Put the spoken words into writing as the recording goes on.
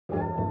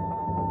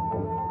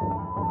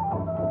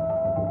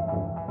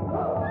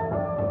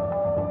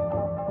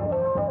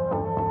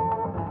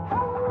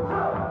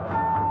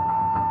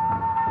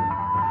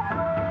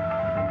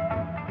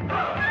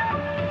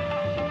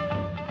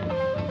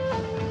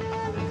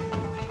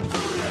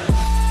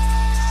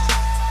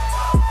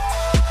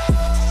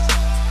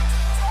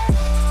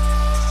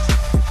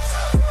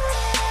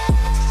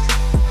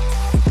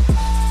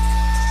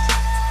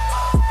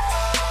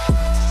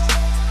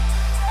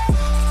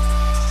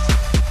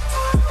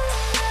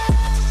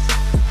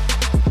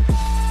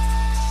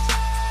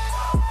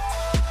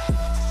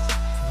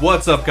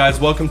What's up, guys?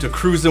 Welcome to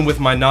Cruisin' with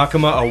My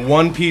Nakama, a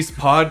One Piece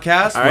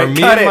podcast All where right,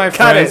 me and my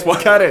friends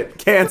cut it,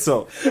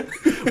 cancel.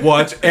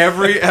 watch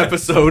every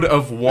episode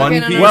of One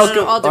Piece,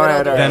 Welcome- I'll do it. all right,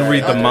 I'll do all it. then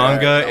read the I'll do it.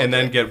 manga, I'll and do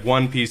then it. get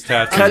One Piece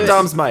tattoos. Cut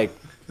Dom's mic.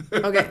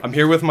 Okay. I'm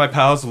here with my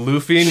pals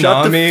Luffy,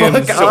 Shut the Nami,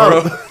 and fuck Zoro.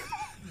 up.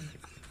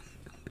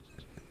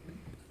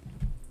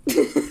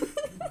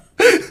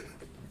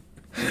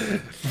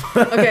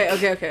 Okay.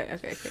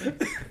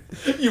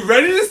 You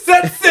ready to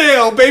set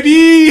sail,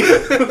 baby?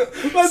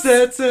 Let's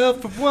set sail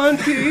for One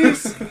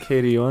Piece.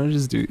 Katie, you want to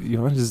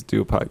just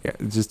do a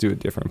podcast? Just do a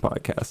different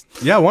podcast.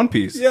 Yeah, One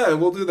Piece. Yeah,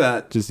 we'll do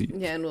that. Just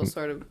Yeah, and we'll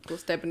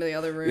step into the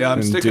other room. Yeah,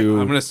 I'm And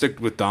gonna stick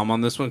with Dom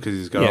on this one because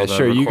he's got all the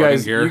sure. You recording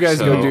guys, gear. you guys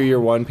so go do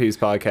your One Piece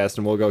podcast,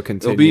 and we'll go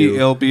continue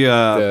It'll be a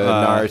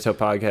the Naruto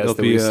podcast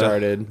that we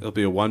started. It'll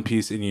be a One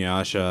Piece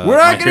Inuyasha. We're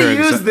not My going to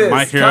Hero use this.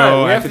 My Cut.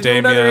 Hero We have to do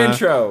another Academia.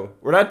 intro.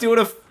 We're not doing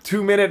a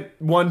 2-minute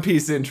One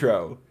Piece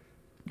intro.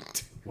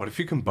 What if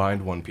you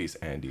combined One Piece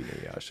and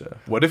Inuyasha?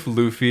 What if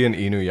Luffy and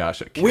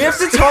Inuyasha kissed? We have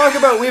to talk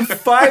about. We have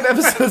 5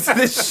 episodes of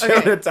this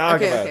show to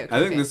talk about. I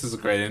think this is a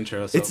great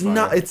intro. So It's far.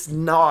 not. It's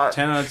not.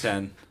 10 out of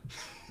 10.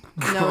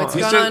 No, it's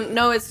You gone said- on.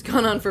 No, it's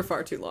gone on for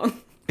far too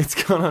long. It's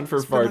gone on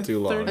for far like too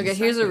long. 30 Okay,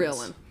 here's a real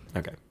one.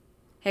 Okay.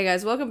 Hey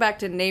guys, welcome back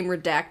to Name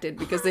Redacted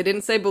because they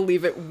didn't say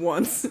believe it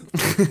once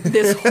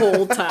this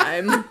whole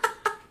time.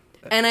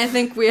 And I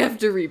think we have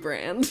to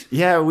rebrand.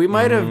 Yeah, we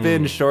might have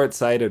been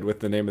short-sighted with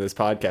the name of this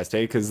podcast,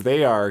 hey, because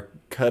they are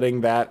cutting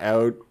that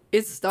out.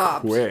 It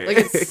stopped. Quick.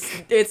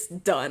 Like it's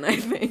done, I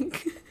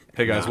think.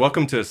 Hey guys,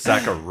 welcome to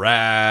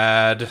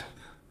Sakurad,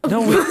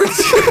 No,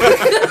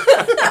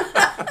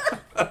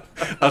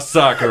 a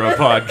Sakura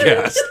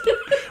podcast,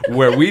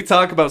 where we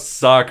talk about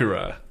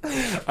Sakura.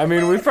 I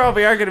mean, we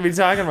probably are going to be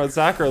talking about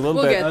soccer a little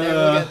We'll bit.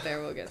 get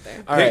there. We'll get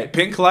there. All right.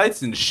 Pink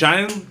lights and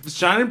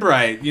shining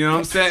bright. You know what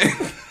I'm saying?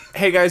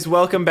 Hey guys,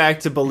 welcome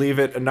back to Believe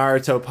It, a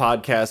Naruto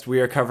podcast.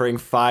 We are covering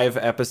 5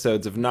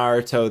 episodes of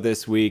Naruto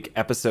this week,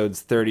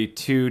 episodes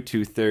 32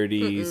 to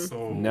 30.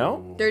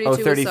 No? 32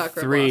 is Sakura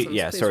 33. Blossoms,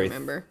 Yeah, please sorry.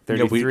 remember.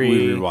 33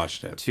 we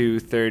rewatched it. to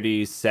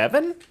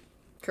 37?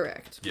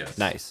 Correct. Yes.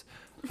 Nice.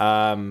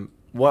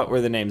 What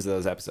were the names of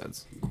those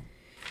episodes?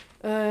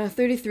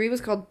 33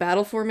 was called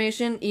Battle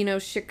Formation, Ino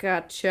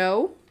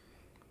Shikacho.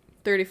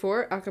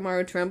 34,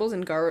 Akamaru Trembles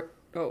and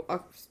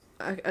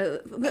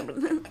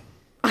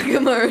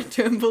Akamaru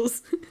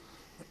Trembles,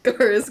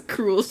 Gaara's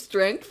Cruel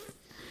Strength.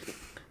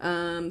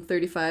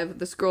 35,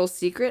 The Scroll's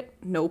Secret,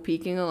 No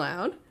Peeking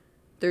Allowed.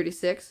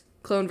 36,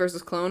 Clone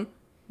vs. Clone,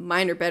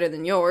 Mine are Better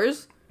Than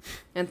Yours.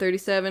 And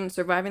 37,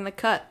 Surviving the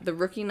Cut, The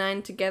Rookie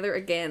 9 Together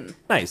Again.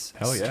 Nice.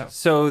 Hell yeah.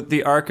 So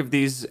the arc of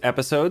these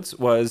episodes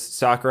was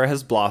Sakura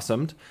has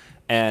blossomed,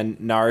 and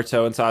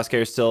Naruto and Sasuke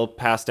are still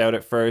passed out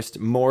at first.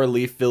 More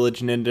Leaf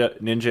Village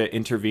ninja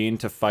intervene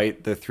to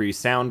fight the 3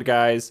 sound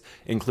guys,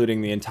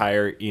 including the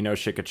entire Ino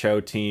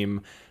Shikacho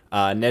team.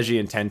 Neji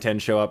and Tenten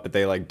show up, but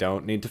they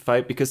don't need to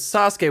fight because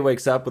Sasuke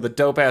wakes up with a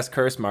dope-ass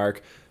curse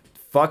mark,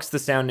 fucks the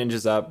sound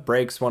ninjas up,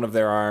 breaks one of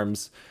their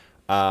arms,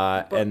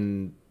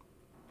 and...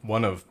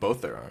 One of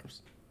both their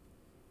arms.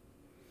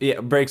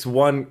 Yeah, breaks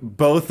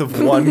both of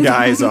one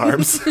guy's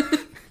arms.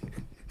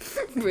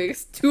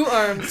 Breaks 2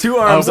 arms. 2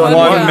 arms Of on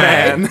one one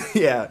man. man.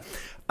 Yeah.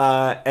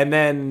 And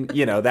then,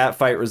 that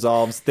fight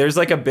resolves. There's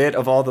a bit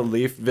of all the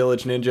Leaf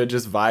Village Ninja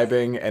just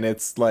vibing, and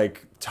it's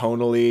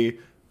tonally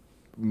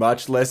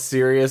much less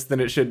serious than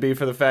it should be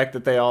for the fact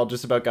that they all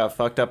just about got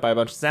fucked up by a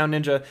bunch of sound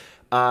ninja.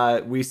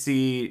 We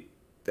see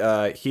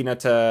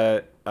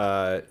Hinata,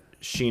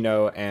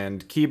 Shino,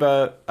 and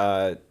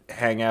Kiba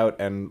hang out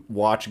and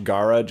watch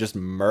Gaara just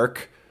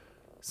murk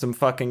some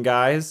fucking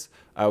guys.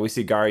 We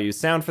see Gaara use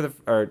sand for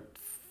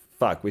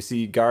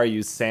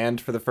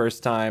the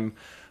first time.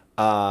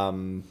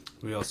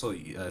 We also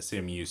see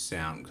him use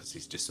sound because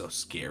he's just so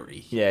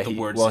scary. Yeah, the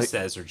words he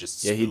says are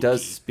just Yeah, he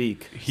does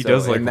speak. He So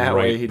does in that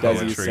way write he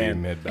does use poetry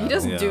sand. mid-battle. He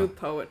doesn't Yeah. do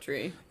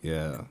poetry.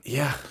 Yeah.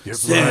 Yeah. Your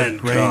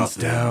Sand blood rains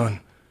coffin. down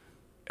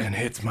and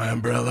hits my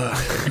umbrella.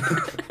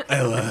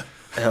 Ella.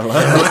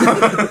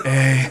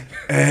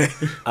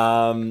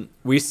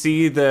 We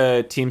see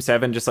the Team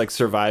 7 just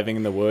surviving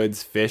in the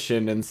woods,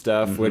 fishing and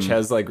stuff, which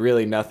has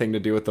really nothing to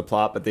do with the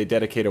plot, but they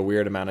dedicate a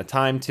weird amount of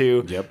time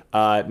to. Yep.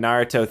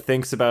 Naruto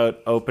thinks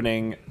about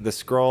opening the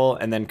scroll,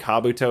 and then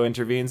Kabuto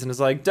intervenes and is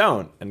like,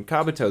 don't. And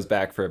Kabuto's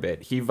back for a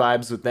bit. He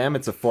vibes with them.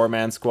 It's a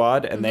 4-man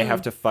squad, and they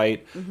have to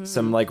fight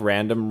some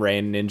random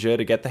rain ninja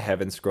to get the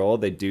Heaven Scroll.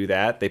 They do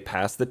that. They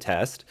pass the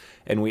test,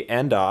 and we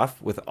end off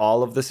with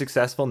all of the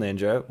successful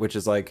ninja, which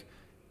is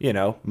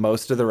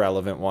most of the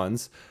relevant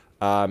ones,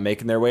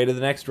 making their way to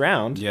the next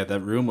round. Yeah, that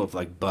room of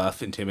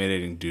buff,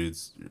 intimidating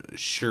dudes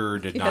sure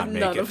did not make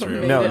none it of them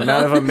through. made No, it.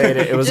 none of them made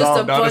it. It was Just all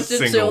a bunch of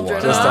single children.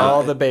 one. just huh?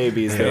 all the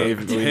babies that we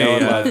know Hey,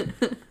 and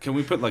love. can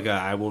we put a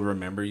 "I will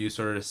remember you"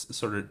 sort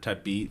of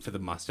type beat for the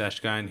mustache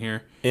guy in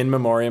here? In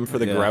memoriam for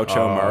the Yeah. Groucho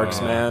Marx,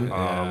 man.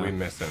 Oh, we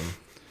miss him.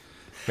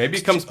 Maybe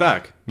he comes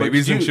back. Maybe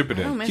he's in you- Shippuden.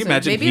 Oh, Can man, you so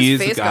imagine maybe he his is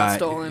the face got guy?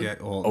 stolen. Yeah,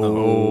 well,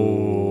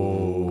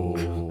 Oh.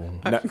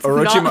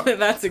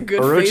 That's a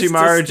good face to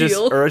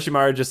steal.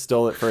 Orochimaru just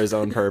stole it for his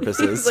own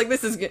purposes. He's like,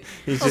 this is good.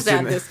 He's I'll just add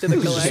in- this to the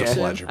collection.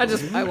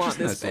 pleasurable. I want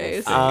this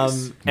face.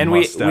 And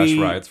Mustache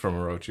we rides from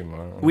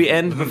Orochimaru. we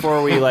end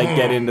before we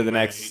get into the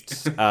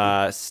next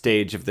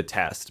stage of the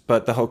test.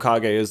 But the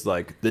Hokage is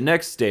like, the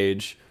next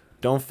stage,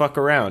 don't fuck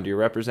around. You're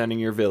representing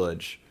your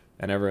village,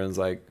 and everyone's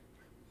like,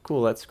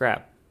 cool, let's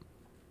scrap.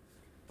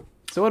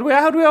 So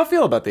how do we all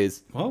feel about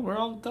these? Well, we're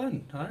all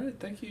done. All right,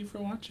 thank you for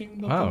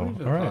watching the Wow,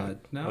 Believe It all right. Pod.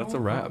 Now, That's a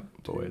wrap,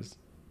 boys.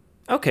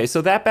 Okay,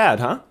 so that bad,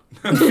 huh?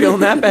 Feeling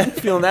that bad?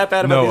 Feeling that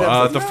bad about these No,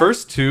 episodes? the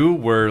first two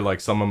were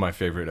like some of my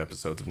favorite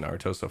episodes of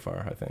Naruto so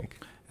far, I think.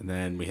 And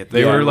then we hit the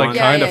They Yeah. were like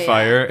Yeah, kind yeah, of yeah.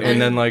 fire, And-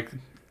 and then like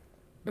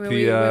When the,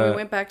 we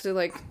went back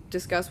to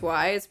discuss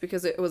why, it's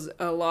because it was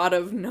a lot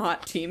of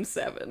not Team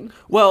 7.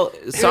 Well,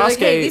 We were Sasuke. like,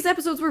 hey, these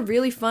episodes were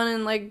really fun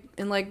and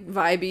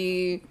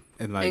vibey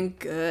and and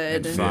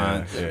good. and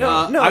fun. Yeah,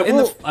 yeah. No,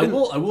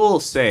 I will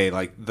say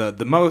like the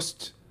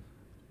most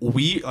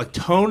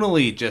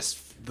tonally just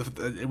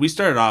we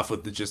started off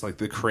with just like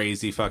the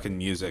crazy fucking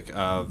music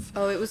of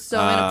Oh, it was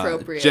so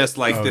inappropriate. just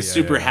like Oh, the yeah,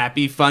 super yeah.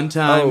 happy fun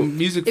time Oh,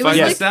 music it fun was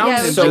like sound.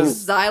 yeah, it was So- like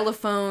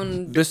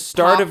xylophone. The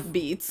start pop of-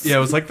 beats. Yeah, it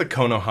was like the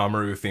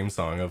Konohamaru theme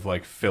song of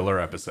like filler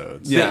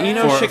episodes. yeah, The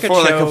Ino for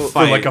Shikacho- like a For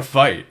fight. like a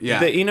fight. yeah.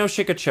 The Ino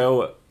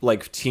Shikacho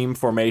team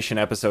formation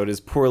episode is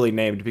poorly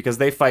named because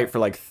they fight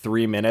for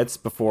 3 minutes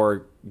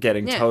before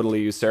getting Yeah.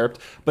 totally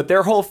usurped. But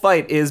their whole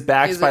fight is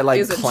backed by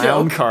is a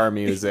clown joke. car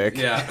music.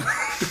 yeah.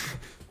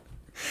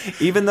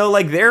 Even though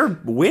they're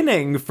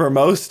winning for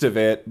most of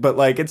it, but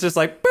it's just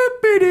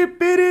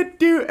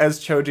boop-a-doo-ba-doo-doo as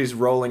Choji's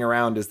rolling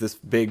around as this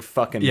big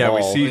fucking Yeah,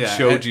 we ball. see Yeah,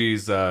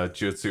 Choji's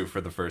jutsu for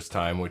the first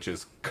time, which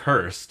is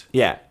cursed.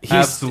 Yeah,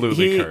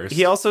 Absolutely cursed.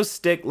 He also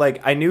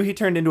I knew he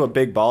turned into a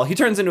big ball. He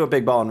turns into a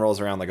big ball and rolls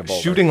around like a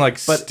boulder. Shooting like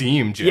But-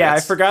 steam jets. Yeah, I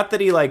forgot that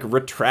he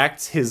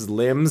retracts his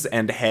limbs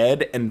and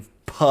head and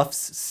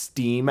puffs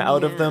steam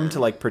out of them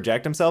to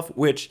project himself,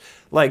 which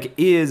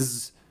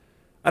is,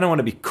 I don't want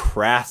to be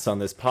crass on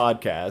this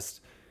podcast,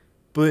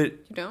 but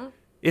You don't?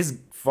 is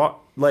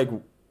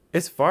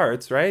it's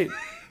farts, right?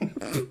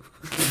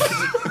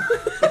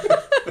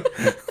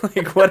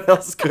 What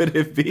else could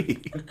it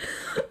be?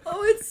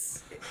 Oh,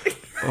 it's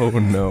Oh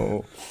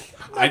no.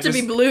 not to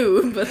be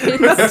blue, but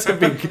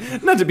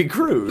it's Not to be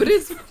crude. but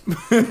it's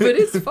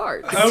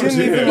farts.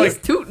 He's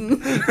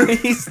tootin'.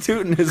 He's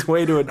tooting his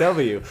way to a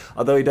W,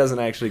 although he doesn't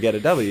actually get a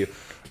W.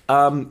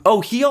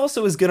 He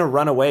also is gonna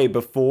run away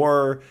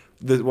before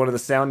one of the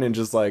sound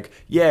ninjas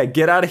yeah,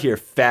 get out of here,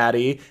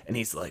 fatty, and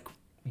he's like,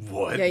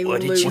 What? Yeah, he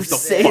What did loses you it.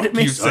 say to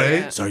me? You say?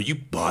 Yeah. So are you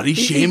body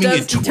He shaming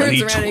in turns around and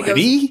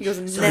 2020? he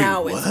goes,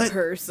 now it's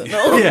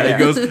personal. Yeah,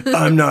 he goes,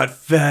 I'm not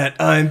fat,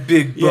 I'm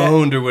big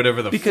boned, or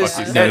whatever the because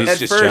fuck he at, says. he's at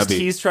just first chubby.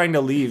 he's trying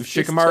to leave.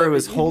 Shikamaru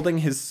is chubby. holding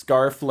his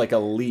scarf like a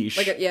leash.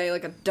 like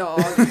a dog.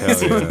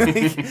 Hell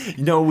yeah.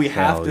 No, we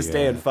have Hell to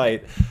stay yeah. and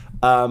fight.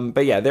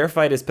 But yeah, their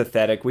fight is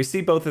pathetic. We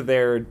see both of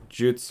their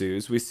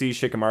jutsus. We see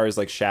Shikamaru's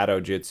shadow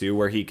jutsu,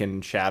 where he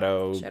can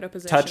Shadow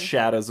possession. touch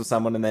shadows with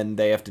someone, and then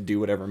they have to do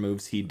whatever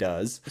moves he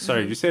does.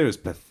 Sorry, did you say it was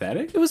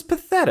pathetic? It was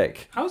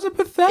pathetic. How is it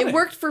pathetic? It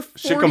worked for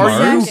 40 Shikamaru?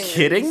 Are you seconds.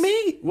 kidding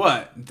me?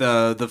 What?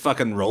 The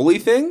fucking roly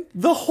thing?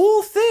 The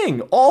whole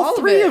thing, all All of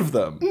three it. of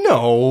them.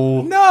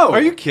 No. No.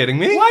 Are you kidding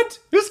me? What?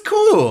 It was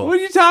cool. What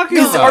are you talking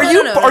No, about?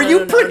 Are you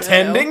no,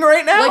 pretending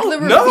right now? Like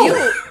the No.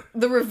 reveal,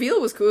 the reveal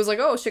was cool. It was like,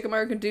 oh,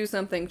 Shikamaru can do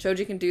something,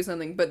 Choji can do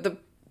something, but the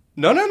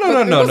No, no, no, but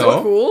no, it no, wasn't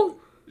no. cool.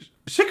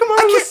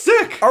 Shikamaru was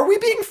sick. Are we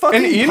being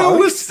fucking And Ino punked?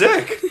 was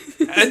sick.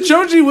 And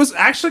Choji was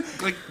actually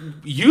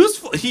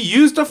useful. He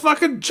used a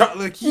fucking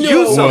he used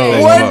Whoa,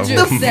 something. What whoa, the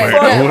whoa, fuck wait,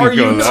 I wouldn't are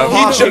go you that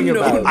He talking ju-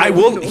 about? I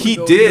will. He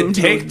did no,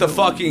 take the no,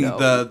 fucking no.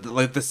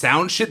 the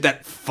sound shit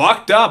that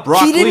fucked up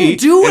Rock He didn't Lee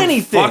do and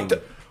anything.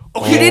 fucked-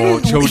 He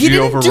didn't. Choji he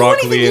didn't over do Rock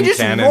anything. Lee He and just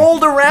Cannon.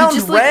 rolled around He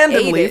just,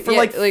 randomly ate it. for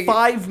Yeah,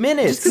 5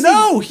 minutes.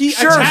 No, he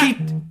sure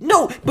attacked-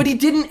 No, but he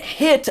didn't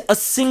hit a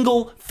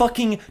single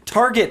fucking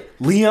target,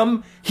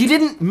 Liam. He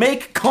didn't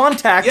make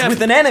contact Yeah,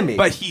 with an enemy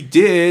but he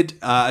did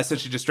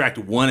essentially distract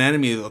one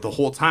enemy the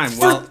whole time.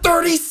 for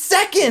 30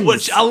 seconds.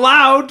 Which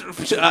allowed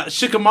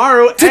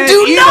Shikamaru To and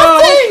do Ino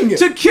nothing!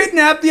 to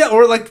kidnap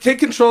take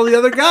control of the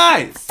other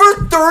guys.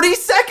 for 30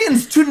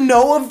 seconds to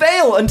no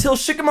avail until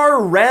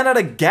Shikamaru ran out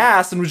of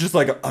gas and was just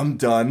like, I'm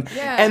done.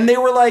 Yeah. And they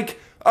were like,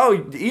 oh,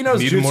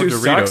 Ino's Need more jutsu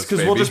sucks Doritos,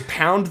 because we'll baby. just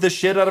pound the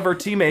shit out of our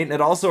teammate and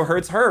it also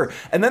hurts her.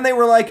 And then they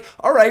were like,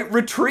 all right,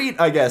 retreat,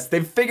 I guess.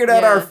 They've figured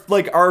out Yeah.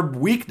 our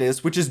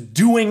weakness, which is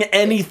doing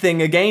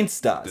anything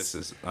against us. This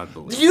is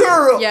unbelievable.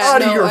 You're Yeah, out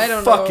no, of your I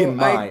don't fucking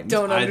know. I mind.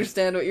 don't I-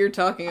 understand what you're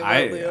talking about,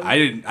 Liam.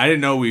 I didn't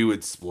know we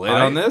would split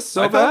on this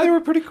so I bad. thought they were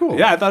pretty cool.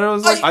 Yeah, I thought it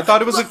was like I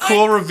thought it was a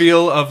cool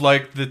reveal of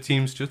the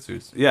team's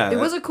jutsus. yeah. It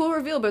was a cool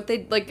reveal, but they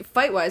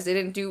fight wise, they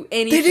didn't do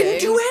anything. They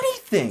didn't do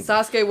anything.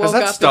 Sasuke woke Has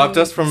up. that stopped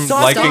and us from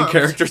Stopped. liking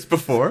characters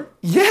before?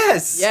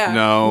 Yes. Yeah.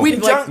 No. We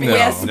Like, don't.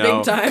 yes, no.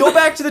 big time. Go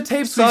back to the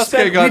tapes.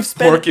 Sasuke got we've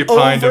spent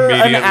porcupined over an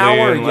immediately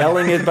hour and,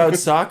 yelling about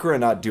Sakura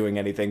not doing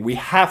anything. We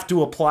have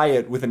to apply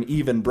it with an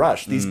even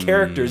brush. These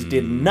characters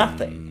did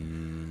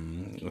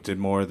nothing. did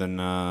more than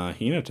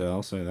Hinata,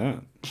 I'll say that.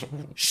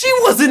 She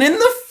wasn't in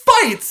the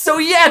fight, so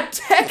yeah,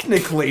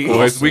 technically.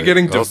 Boys, we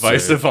getting I'll say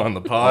divisive on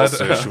the pod. I'll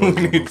say she we,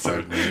 wasn't in need the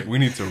fight, to, we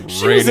need to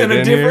She rein was in it a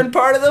in different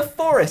here. part of the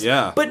forest.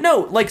 Yeah. But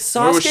no, like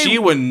Sasuke. Where was she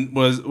when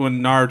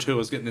Naruto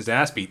was getting his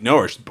ass beat?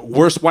 Nowhere. She's the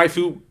worst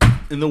waifu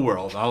in the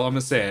world. I'm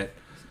gonna say it.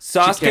 She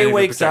can't Sasuke even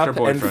wakes protect up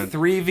her and boyfriend.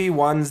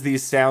 3v1s the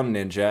sound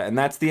ninja, and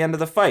that's the end of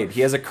the fight.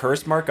 He has a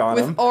curse mark on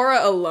him. With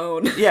aura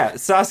alone. Yeah,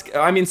 Sasuke.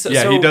 I mean, so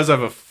Yeah, he does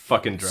have a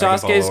fucking Dragon Ball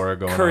Sasuke's aura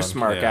going curse on.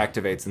 mark Yeah.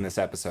 activates in this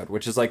episode,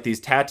 which is like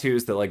these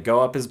tattoos that like go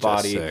up his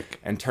body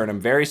sick. and turn him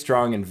very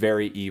strong and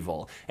very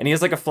evil. And he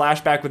has like a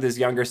flashback with his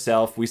younger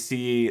self. We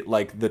see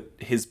like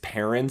his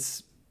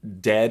parents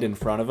dead in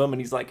front of him,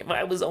 and he's like, if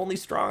I was only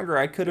stronger,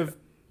 I could have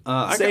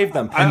saved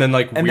them. And then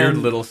like And weird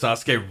then- little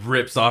Sasuke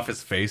rips off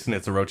his face and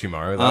it's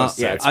Orochimaru. That was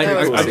yeah, sick. it's I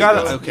pretty cool.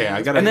 gotta. Okay,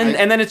 I gotta.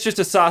 And then it's just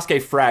a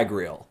Sasuke frag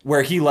reel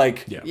where he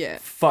like Yeah.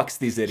 fucks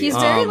these idiots.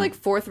 He's very like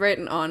forthright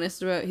and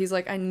honest about. He's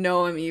like, I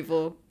know I'm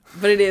evil,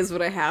 but it is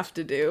what I have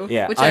to do.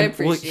 yeah, which I well,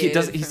 appreciate.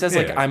 he says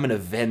like Yeah. I'm an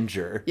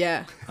avenger.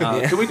 Yeah,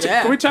 Can we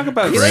Yeah. can we talk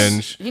about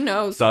Cringe. he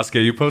knows.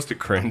 Sasuke, you posted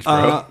cringe,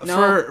 bro.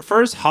 No.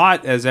 for as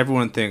hot as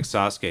everyone thinks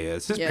Sasuke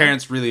is, his Yeah.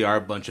 parents really are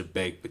a bunch of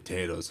baked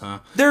potatoes, huh?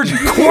 They're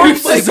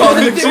corpses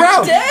on the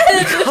ground.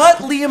 dead. Cut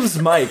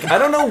Liam's mic. I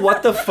don't know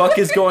what the fuck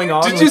is going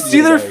on. Did with you see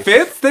their guys.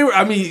 fits? They were.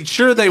 I mean,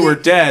 sure they were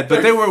dead,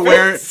 but they were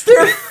wearing.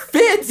 Their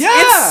fits. Yeah.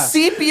 It's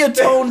sepia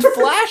toned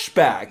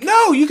flashback.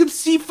 No, you can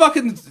see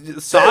fucking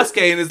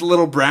Sasuke in his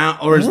little brown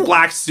or his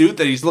black suit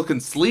that he's looking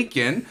sleek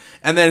in,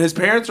 and then his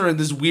parents are in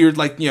this weird,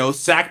 like,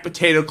 sack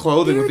potato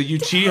clothing with the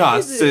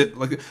Uchiha sit.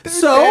 Like,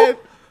 dead.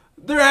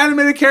 they're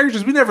animated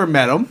characters. We never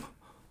met them.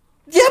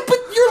 Yeah, but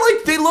you're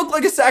like, they look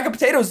like a sack of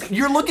potatoes.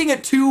 You're looking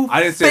at two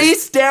I didn't say-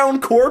 face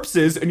down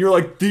corpses, and you're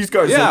like, these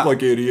guys look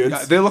like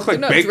idiots. They look like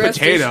They're not baked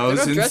dressed as- potatoes they're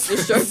not and, dressed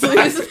as sharp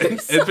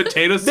and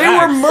potato They were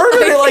sacks.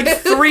 murdered at like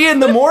 3 in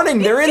the morning.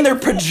 They're in their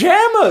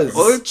pajamas.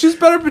 Well, it's just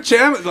better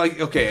pajamas.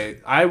 Like, okay,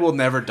 I will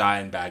never die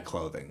in bad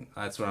clothing.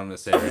 That's what I'm gonna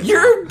say. Right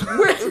You're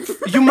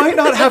You might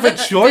not have a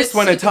choice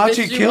when Bitch,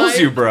 Itachi you kills might.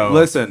 you, now. bro.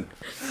 Listen,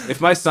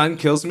 if my son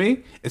kills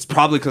me, it's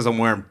probably because I'm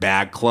wearing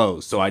bad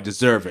clothes, so I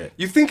deserve it.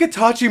 You think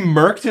Itachi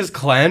murked his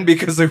clan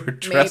because they were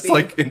dressed Maybe.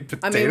 like in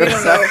potato I mean, we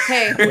don't know. sacks?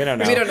 Hey, We don't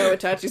know. We don't know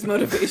Itachi's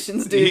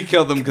motivations, dude. He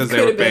killed them because they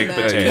Could were have been baked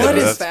that. potatoes. What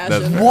His is-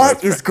 fashion.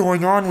 What is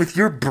going on with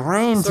your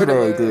brain Sort of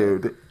today, a-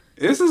 dude?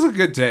 This is a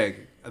good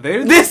take.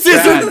 They This look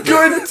is bad. a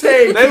good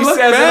take. They He look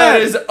says bad. it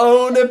on his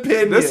own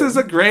opinion. This is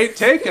a great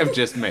take I've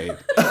just made.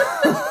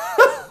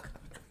 I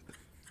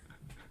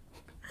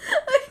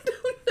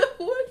don't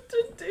know what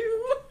to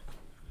do.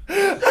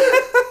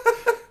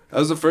 That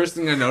was the first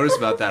thing I noticed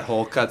about that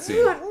whole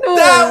cutscene.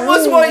 That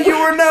was what you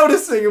were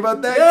noticing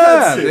about that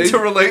Yeah, cutscene. they- To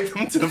relate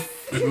them to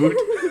food?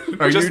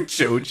 Are Just- you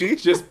Choji?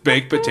 Just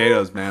baked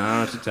potatoes, man. I don't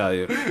know what to tell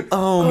you.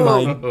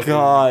 Oh my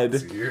god.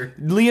 dear.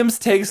 Liam's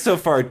take so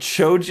far,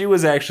 Choji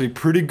was actually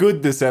pretty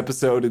good this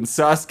episode, and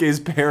Sasuke's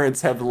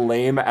parents have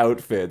lame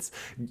outfits.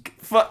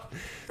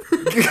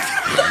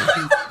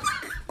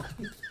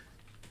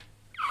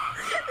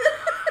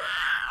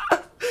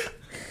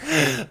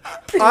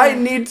 I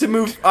need to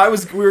move.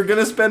 We were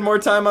gonna spend more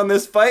time on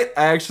this fight.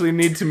 I actually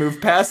need to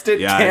move past it.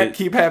 Yeah, Can't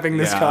keep having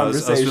this Yeah,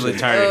 conversation. I was really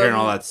tired of hearing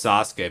all that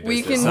Sasuke business.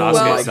 we can- Sasuke,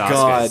 well- Oh my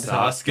God.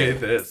 Sasuke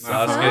this,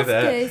 Sasuke Sasuke,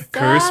 that.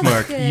 Curse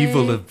mark, Sasuke.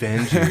 evil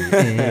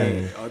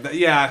avenger. Oh,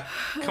 yeah,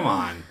 come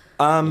on.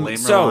 Lamer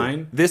So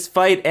line. this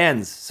fight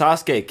ends.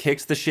 Sasuke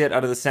kicks the shit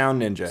out of the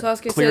sound ninja.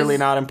 Sasuke Clearly says,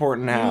 not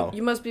important how.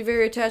 You must be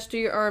very attached to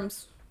your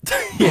arms.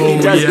 He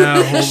Oh, does.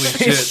 yeah, holy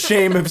shit.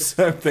 Shame if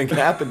something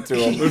happened to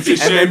him. It's a And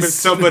shame then if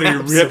somebody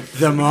snaps ripped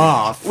them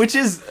off. Which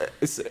is,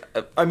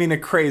 I mean, a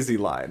crazy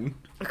line.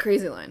 A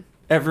crazy line.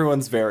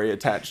 Everyone's very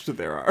attached to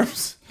their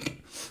arms.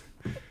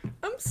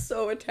 I'm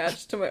so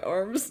attached to my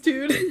arms,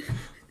 dude.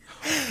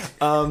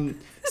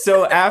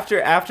 So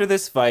after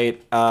this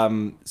fight,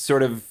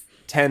 sort of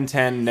Ten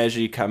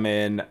Neji come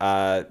in.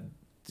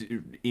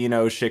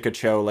 Ino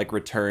Shikacho like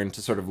return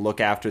to sort of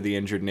look after the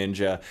injured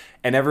ninja,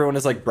 and everyone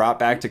is like brought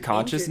back to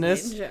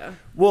consciousness. Ninja.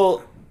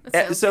 Well,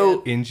 sounds so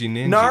good. Inji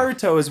Ninja.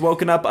 Naruto is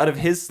woken up out of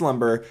his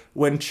slumber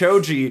when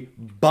Choji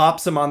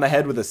bops him on the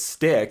head with a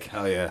stick.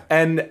 Hell yeah.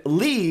 And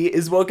Lee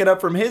is woken up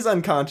from his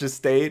unconscious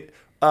state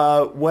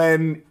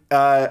when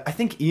I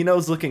think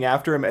Ino's looking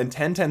after him, and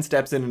Ten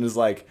steps in and is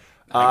like,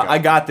 I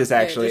got this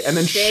actually, just and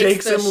then shakes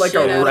shakes the him like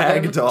a shit out of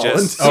rag him. doll.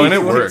 Just- Oh, and it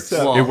until he works. wakes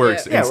up. It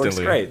works Yeah, it works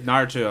instantly. great.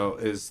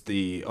 Naruto is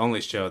the only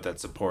show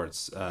that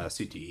supports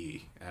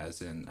CTE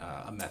as in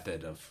a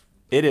method of.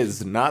 It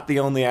is not the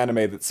only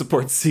anime that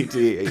supports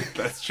CTE.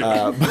 That's true.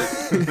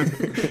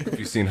 Have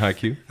you seen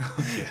Haikyuu?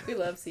 We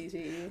love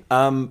CTE.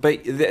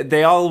 But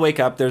they all wake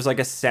up. There's like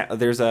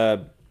there's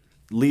a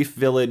Leaf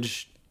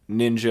Village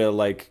ninja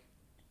like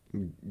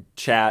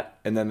chat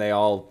and then they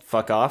all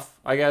fuck off.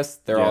 I guess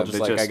they're Yeah, all just they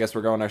like, just- I guess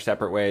we're going our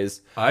separate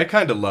ways. I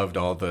kind of loved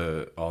all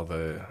the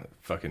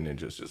fucking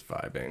ninjas just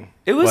vibing.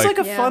 It was like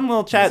a Yeah, fun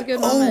little it chat. was a good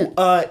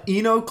moment.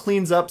 Eno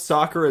cleans up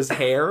Sakura's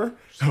hair.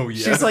 Oh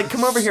yeah. She's like,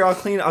 "Come over here. I'll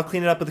clean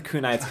it up with a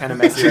kunai. It's kind of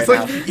messy She's right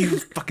like, now." you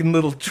fucking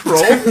little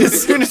troll.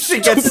 As soon as she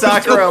gets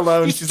Sakura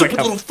alone, she's like,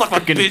 little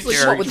fucking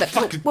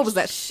bitch. What was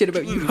that shit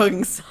about you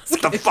hugging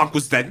Sasuke? What the fuck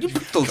was that? You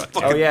put those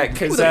fucking... "Oh yeah," Who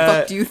because the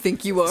fuck do you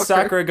think you are?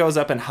 Sakura goes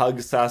up and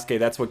hugs Sasuke.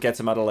 That's what gets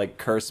him out of like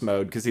curse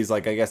mode because he's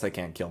like, "I guess I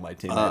can't kill my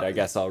teammate. I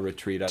guess I'll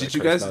retreat out of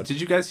curse mode."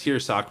 Did you guys hear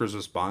Sakura's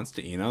response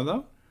to Eno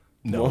though?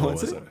 No, What it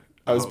was it? wasn't.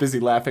 I was busy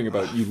laughing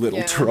about you little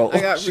Yeah, troll.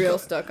 I got real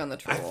stuck on the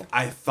troll.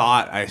 I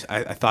thought I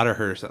thought I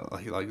heard something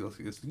like you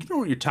know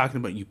what you're talking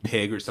about, you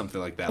pig, or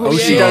something like that. Oh,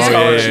 she yeah, does yeah,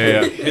 call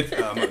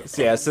her. yeah. It's,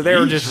 Yeah, so they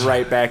were just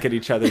right back at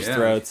each other's yeah, it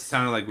throats.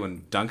 sounded like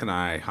when Dunk and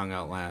I hung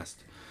out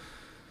last.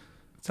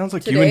 Sounds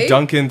like you Today? and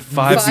Duncan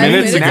 5 5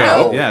 minutes minutes ago.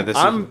 ago? Yeah, this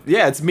is,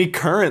 Yeah, it's me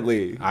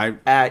currently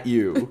at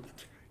you.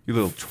 You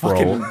little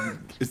troll.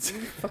 It's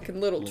Fucking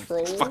little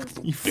troll.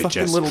 fucking you bitch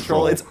fucking ass little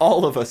troll. It's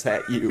all of us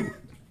at you.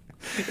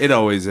 It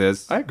always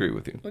is. I agree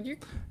with you. Would you?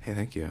 Hey,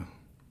 thank you.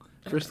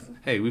 First,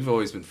 hey, we've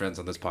always been friends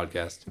on this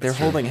podcast. They're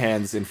holding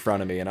hands in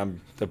front of me, and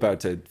I'm about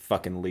to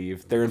fucking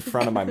leave. They're in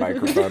front of my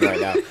microphone right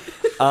now.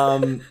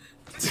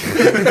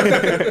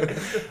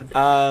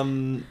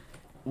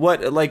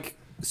 What like?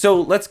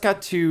 So let's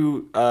cut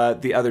to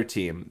the other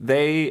team.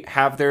 They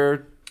have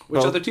their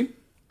Which other team?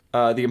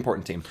 The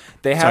important team.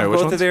 They have Sorry, which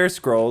both ones? of their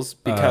scrolls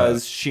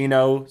because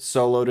Shino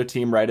soloed a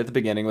team right at the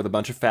beginning with a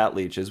bunch of fat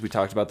leeches. We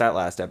talked about that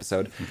last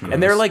episode.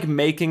 And they're like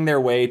making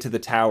their way to the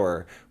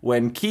tower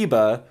when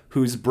Kiba,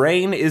 whose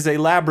brain is a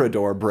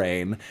Labrador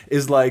brain,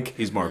 is like,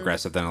 He's more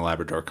aggressive than a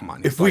Labrador. Come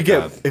on. if we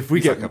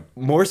get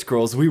more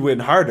scrolls, we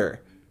win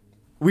harder.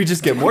 We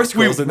just get more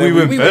scrolls and then we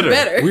win We better. were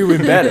better. we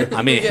win better.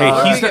 I mean, Yeah,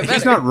 hey, we get he's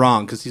better. not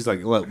wrong because he's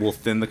like, look, we'll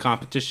thin the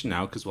competition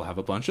now because we'll have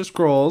a bunch of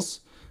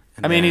scrolls.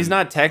 And I mean, then- he's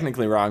not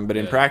technically wrong, but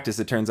in practice,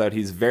 it turns out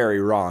he's very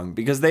wrong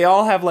because they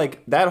all have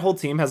like that whole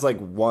team has like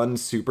one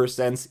super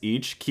sense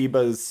each.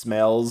 Kiba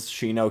smells,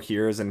 Shino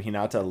hears, and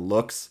Hinata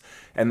looks,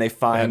 and they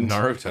find And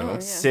Naruto. Oh, yeah.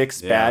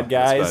 6 Yeah, bad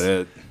that's guys. about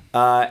it.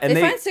 And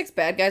They find 6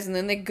 bad guys and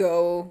then they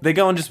go they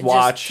go and just just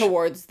watch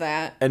towards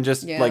that and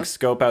just Yeah. like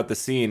scope out the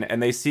scene,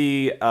 and they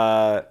see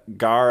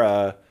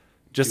Gaara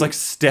just like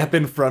step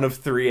in front of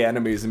 3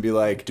 enemies and be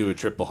like, Do a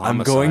triple "I'm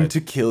homicide. going to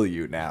kill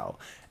you now,"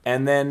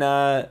 and then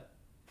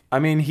I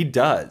mean he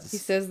does. He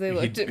says they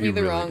looked at me he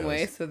the really wrong does.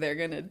 way, so they're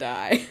gonna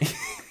die.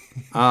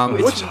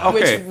 Which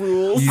okay. Which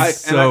rules? He's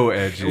so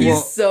edgy. He's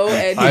well, so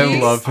edgy. I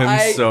love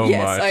him so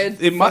yes, much.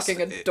 I It must.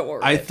 fucking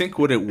adore I it. think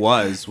what it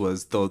was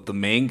the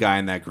main guy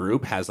in that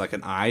group has like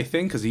an eye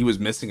thing because he was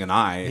missing an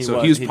eye,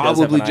 so he was he does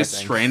have probably an eye just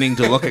thing. straining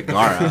to look at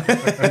Gaara,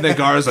 and then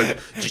Gaara's like,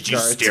 "Did you Gaara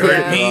stare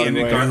at turned me?" the And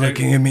then wrong way. Gaara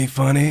Looking at me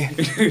funny.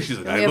 She's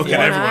like, We "I have look at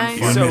one everyone eye.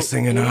 You're funny."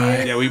 missing an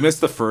eye. Yeah, we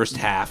missed the first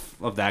half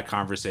of that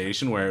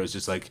conversation where it was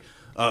just like,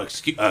 "Oh,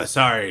 excuse,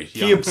 sorry." He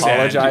young Sanji."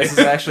 apologizes.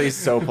 Actually,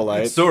 so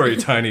polite. Sorry,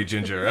 tiny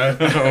ginger. I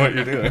don't know what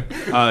you're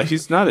doing.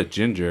 He's not a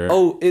ginger.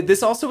 Oh,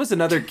 this also was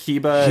another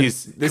Kiba.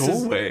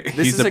 Go away.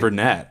 He's a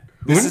brunette.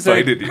 Who This is a-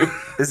 invited you?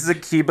 This is a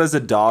Kiba's a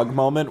dog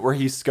moment where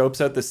he scopes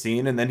out the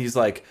scene and then he's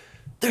like,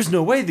 "There's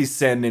no way these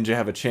Sand Ninja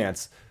have a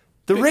chance.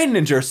 The Rain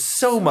Ninja are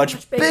so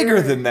much bigger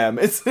bigger." than them."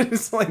 It's like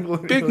Big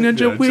literally,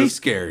 ninja, yeah, way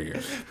just-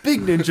 scarier.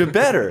 Big Ninja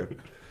better.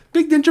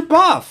 Big ninja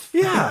buff.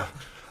 Yeah.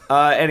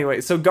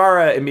 Anyway, so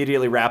Gaara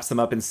immediately wraps them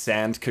up in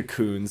sand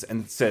cocoons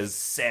and says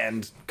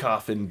 "sand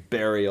coffin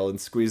burial" and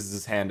squeezes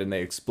his hand and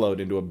they explode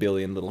into a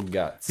billion little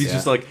guts. He's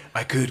just like,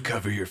 I could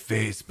cover your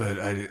face, but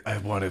I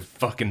want to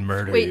fucking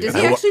murder Wait, you. does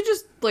he actually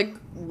just like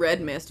red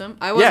mist him?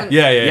 I wasn't.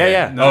 Yeah.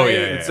 Oh yeah, yeah.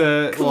 It's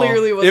a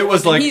Clearly, it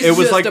was like He's it was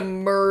just like a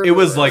murderer. it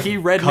was like He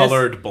red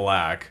colored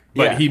black,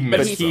 but Yeah, he But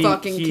missed. he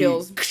fucking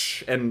kills.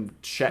 And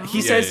he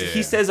Yeah, says yeah, he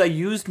yeah. says I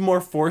used more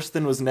force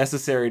than was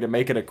necessary to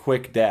make it a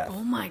quick death.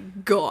 Oh my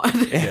god.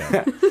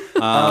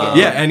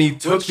 Yeah, and he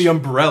took the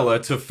umbrella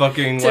to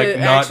fucking To like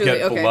not actually-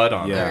 get okay. blood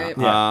on yeah. it.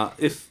 Alright.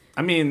 If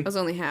I mean, I was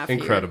only half. here.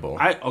 Incredible.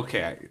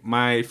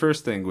 My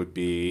first thing would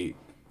be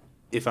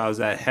if I was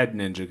that head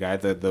ninja guy,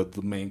 the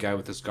main guy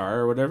with the scar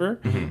or whatever,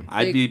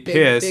 I'd Big- be big-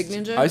 pissed.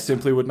 Big ninja. I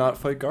simply would not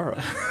fight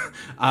Gaara.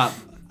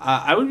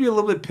 I would be a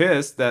little bit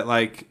pissed that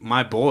like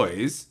my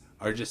boys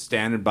are just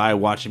standing by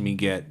watching me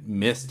get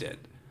misted.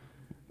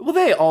 Well,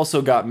 they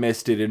also got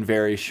misted in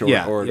very short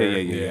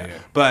order. Yeah.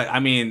 But I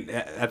mean,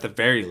 at the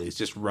very least,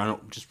 just run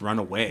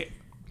away.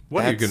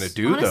 What are you That's- gonna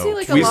do Honestly, though?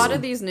 like a lot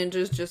of these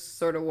ninjas just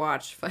sort of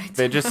watch fights.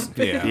 They just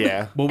Yeah.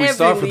 yeah. Well, we Every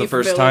saw for the Leaf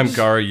first time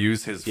Village. Gaara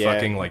use his Yeah.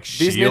 fucking like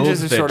These shield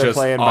ninjas are that sort of just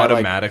playing by, like-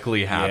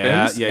 automatically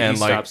happens. yeah, he and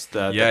like stops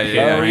the yeah, pin,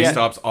 yeah, right? he Yeah.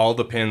 stops all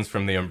the pins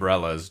from the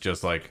umbrellas.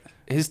 Just like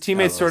His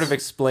teammates sort of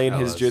explain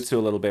his Ellis. jutsu a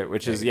little bit,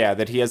 which is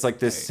that he has like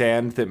this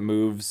sand that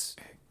moves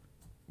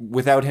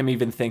without him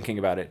even thinking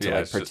about it to Yeah,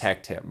 like it's just-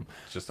 protect him.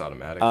 it's just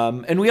automatic.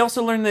 And we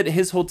also learned that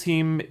his whole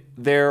team,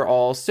 they're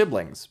all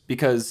siblings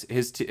because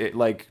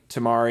like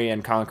Tamari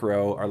and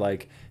Kankuro are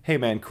like, "Hey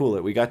man, cool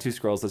it. We got 2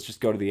 scrolls. Let's just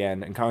go to the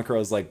end." And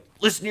Kankuro's like,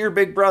 "Listen to your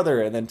big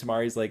brother." And then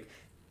Tamari's like,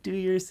 do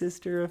your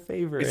sister a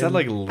favor. Is that And-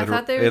 like literal?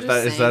 thought they were Is just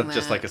that saying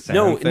just that. like a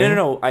salmon no, thing?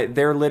 no.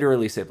 They're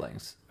literally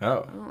siblings.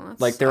 Oh,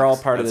 Like they're all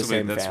sucks. part of the That's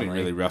same that's family. been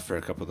really rough for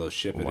a couple of those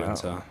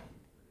ship-it-ins, Wow.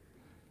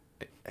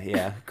 huh?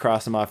 Yeah,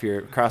 cross them off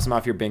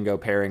your bingo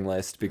pairing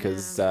list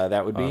because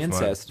that would be off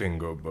incest. My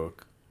bingo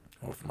book.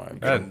 Off my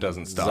That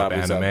doesn't stop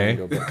Zabu Zabu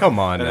bingo anime. book. Come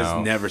on That now.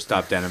 has never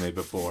stopped anime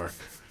before.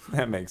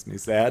 That makes me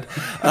sad.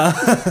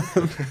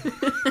 Anime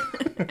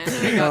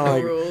got no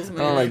rules, I man.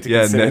 don't like to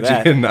Yeah, consider Neji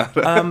that. and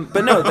Nada.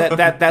 But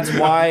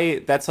no,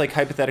 that's like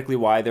hypothetically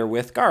why they're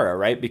with Gara,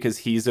 right? Because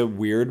he's a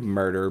weird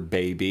murder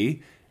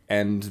baby,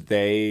 and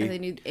They they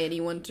need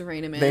anyone to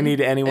rein him in. they need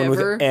anyone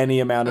ever. with any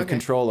amount of Okay.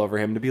 control over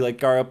him to be like,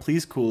 Gara,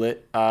 please cool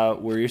it.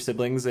 We're your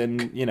siblings,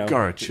 and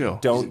Gara, chill.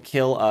 Don't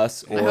kill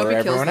us I hope or he kills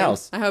everyone them.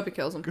 else. I hope he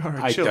kills him.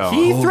 I chill. don't.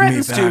 He Hold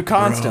threatens me to back, bro.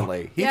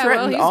 constantly. Yeah,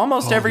 threatens well,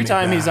 almost Hold every me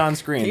time he's back. on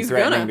screen, He's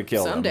threatening gonna to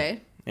kill them.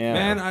 someday. Yeah.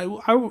 Man,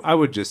 I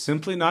would just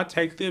simply not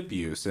take the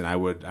abuse, and I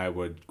would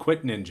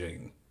quit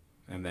ninjing,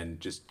 and then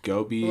just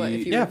go be. What,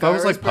 if you- Yeah, if I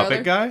was Gara's like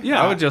puppet brother? guy,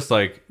 Yeah. I would just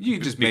like You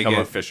could just make become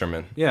a it-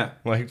 fisherman. Yeah,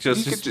 Like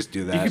just you could just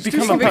do that. You could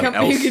You become could a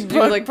become. You could do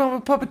like.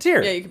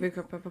 puppeteer. Yeah, you could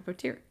become a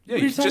puppeteer. yeah,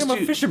 What are you talking about,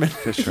 fisherman?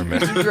 fisherman.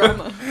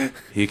 Drama.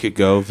 He could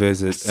go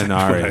visit what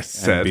Inari I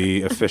said. and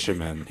be a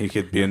fisherman. He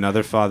could be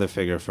another father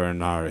figure for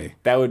Inari.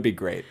 That would be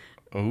great.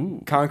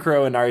 Ooh.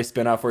 Kankuro Inari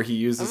spinoff where he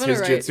uses I'm gonna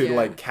his write- jutsu to yeah.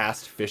 like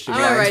cast fishing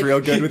I'm gonna lines write- real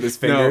good with his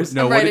fingers.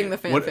 I'm what writing he, the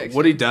fan what, fiction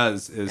what he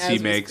does is as he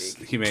we makes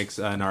speak. he makes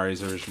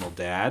Inari's original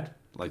dad,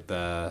 like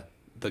the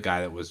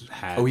guy that was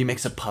had. Oh, he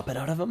makes a puppet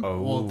out of him?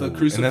 Oh, Well, the and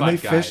crucified then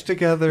they guy. fish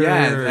together.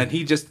 Yeah, and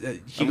he just he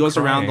I'm goes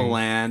around the crying.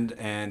 land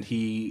and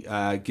he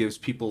gives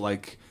people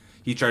like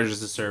he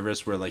charges a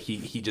service where like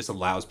he just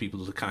allows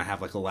people to kind of have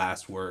like a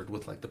last word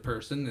with like the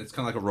person. It's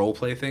kind of like a role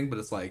play thing, but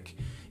it's like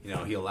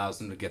he allows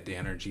them to get the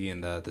energy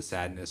and the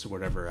sadness or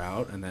whatever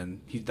out, and then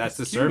that's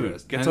the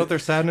service. Gets And- out their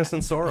sadness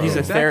and sorrow. He's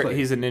Exactly.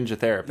 he's a ninja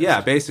therapist. Yeah,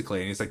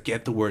 basically, and he's like,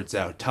 get the words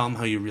out. Tell him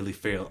how you really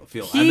feel.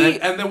 He-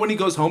 And then when he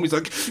goes home, he's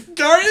like,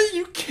 Daria,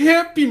 you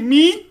can't be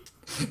mean.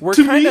 We're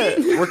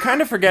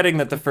kind of forgetting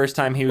that the first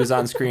time he was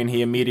on screen,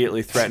 he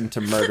immediately threatened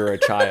to murder a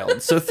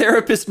child. So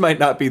therapist might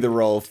not be the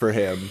role for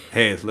him.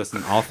 Hey,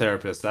 listen, all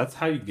therapists. That's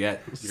how you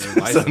get your It's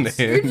license.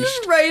 You're unhinged.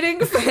 just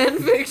writing fan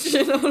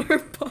fiction on our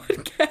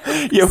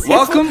podcast. Yeah,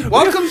 Welcome to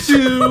Welcome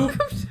to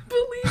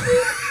Believe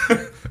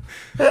It.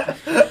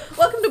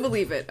 Welcome to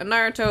Believe It, a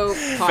Naruto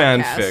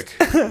podcast. Fanfic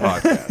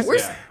podcast. We're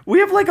Yeah. we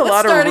have like a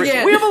lot start of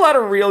again. we have a lot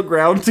of real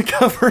ground to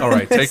cover. All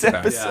right, in this take it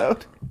back.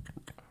 episode.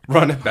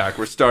 Run it back.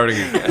 We're starting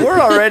again. We're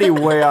already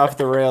way off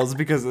the rails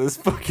because of this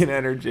fucking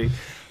energy.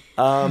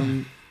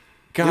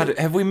 God,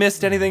 have we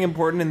missed anything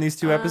important in these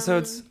two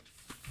episodes?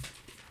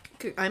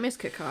 I miss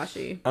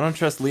Kakashi. I don't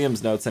trust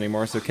Liam's notes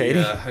anymore. So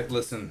Katie,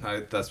 Listen,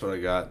 that's what I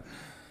got.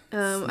 I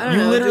don't you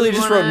know. literally do we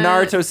just wrote wanna-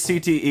 Naruto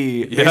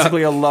CTE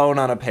basically alone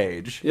on a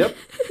page. Yep.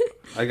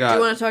 I Do you got.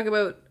 want to talk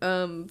about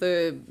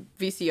the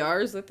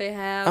VCRs that they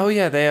have? Oh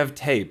yeah, they have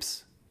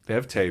tapes. They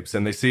have tapes,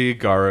 and they see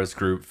Gara's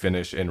group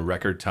finish in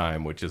record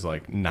time, which is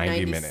like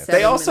 90 minutes.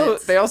 97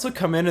 minutes. They also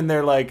come in and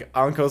they're like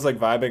Anko's like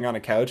vibing on a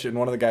couch and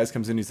one of the guys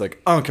comes in, he's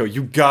like, Anko,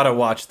 you gotta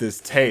watch this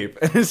tape.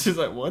 And it's just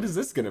like, what is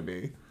this gonna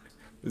be?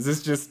 Is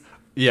this just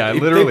Yeah, I He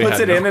literally puts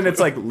had it no in and it's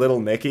like Little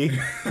Nicky.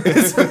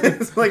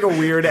 It's like a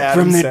weird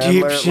Adam From the Sandler,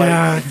 deep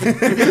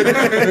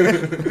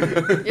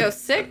like- Yo,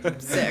 sick. I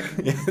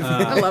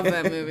love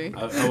that movie.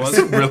 I was.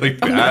 really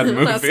bad I'm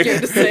not movie.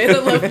 scared to say it. I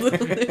love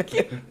Little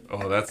Nicky.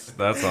 Oh, that's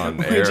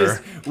on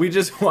air. we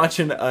just watch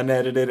an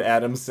unedited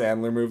Adam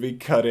Sandler movie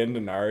cut into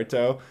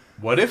Naruto.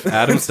 What if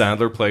Adam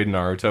Sandler played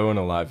Naruto in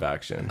a live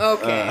action?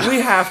 Okay.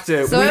 We have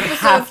to. So we episode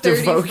have to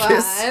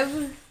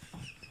 35.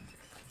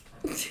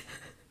 focus.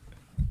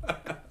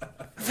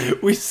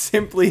 We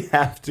simply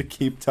have to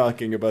keep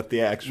talking about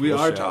the actual. We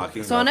are show.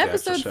 talking. So on about the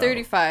actual episode show.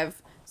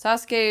 35,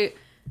 Sasuke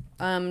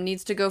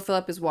needs to go fill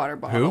up his water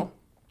bottle.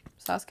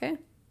 Sasuke?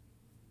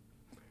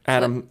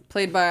 Adam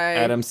Played by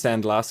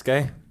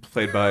Sandlaske.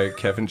 Played by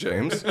Kevin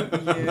James.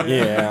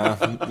 Yeah,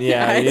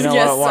 I you know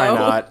guess what? Why so.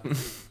 not?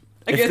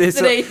 I guess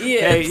today he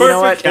is. Hey, you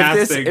know what?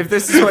 Perfect If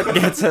this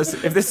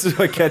is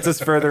what gets us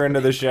further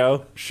into the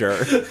show,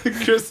 sure.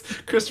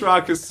 Chris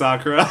Rock is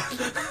Sakura.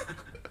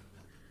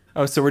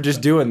 Oh, so we're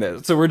just doing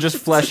this. So we're just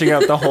fleshing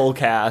out the whole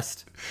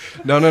cast.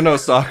 No.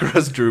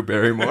 Sakura's Drew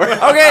Barrymore.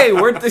 Okay,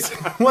 we're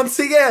once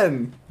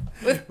again.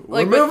 With,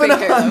 We're with moving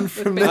pink hair, on though. With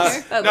from pink this.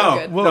 hair? That No,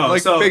 looked good. Well, no,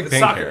 like so big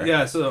pink Sakura, hair.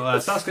 yeah. So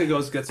Sasuke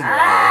goes get some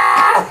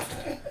water.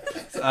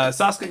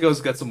 Sasuke goes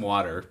get some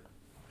water,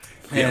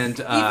 and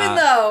Even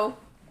though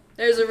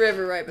there's a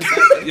river right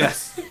beside him.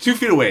 yes, 2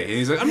 feet away, and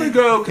he's like, "I'm gonna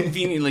go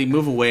conveniently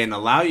move away and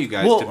allow you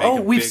guys to make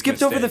a we've big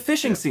skipped over the mistake."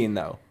 fishing scene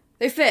though.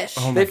 They fish.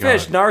 Oh my They God.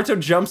 fish. Naruto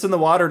jumps in the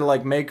water to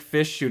like make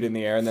fish shoot in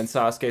the air, and then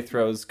Sasuke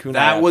throws kunai.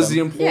 That at was them.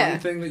 the important Yeah.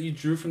 thing that you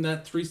drew from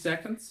that 3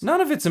 seconds.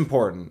 None of it's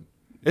important.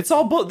 It's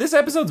all this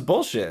episode's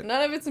bullshit.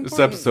 None of it's important.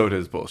 This episode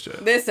is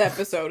bullshit. This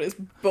episode is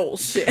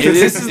bullshit. It is.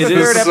 This is the It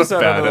third is.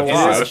 episode bad of the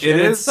episode. watch. It and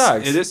is. It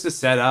sucks. It is to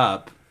set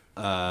up.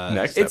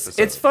 Next It's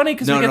episode. funny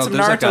because No, we get no, some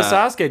there's Naruto like a-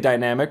 Sasuke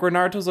dynamic where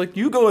Naruto's like,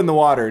 "You go in the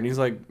water," and he's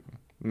like,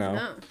 No.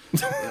 No.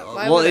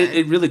 Why Well, would I?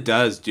 it really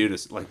does do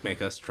to like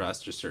make us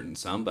trust a certain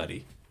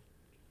somebody.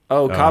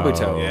 Oh,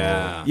 Kabuto. Oh.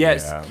 Yeah.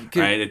 Yes.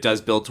 Yeah. Right, it does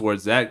build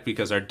towards that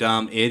because our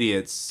dumb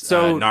idiots,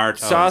 So Naruto,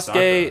 and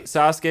Sakura.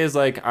 Sasuke is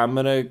like, I'm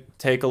gonna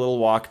take a little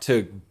walk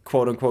to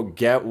quote unquote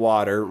get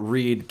water.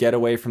 Reed, get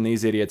away from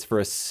these idiots for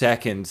a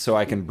second so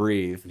I can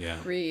breathe. Yeah.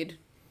 Reed.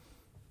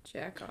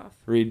 Jack off.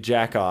 Reed,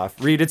 jack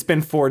off. Reed, it's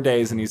been 4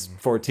 days and he's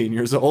 14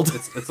 years old.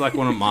 It's like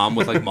when a mom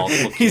with like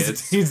multiple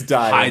kids he's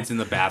dying. hides in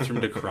the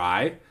bathroom to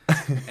cry,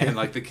 and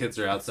like the kids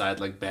are outside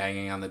like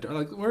banging on the door,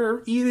 like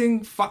we're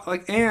eating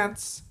like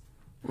ants.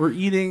 We're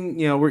eating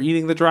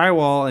the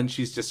drywall, and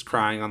she's just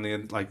crying on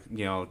the like,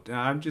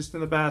 I'm just in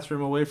the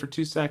bathroom away for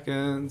 2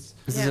 seconds.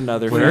 This Yeah. is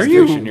another Where are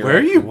fiction. you? You're Where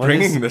are like, you what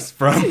bringing is- this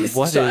from?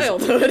 What is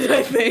Childhood,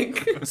 I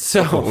think.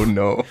 so? Oh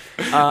no!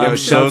 Yo, I'm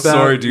so shouts out-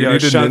 sorry. Do you yo,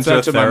 need a shouts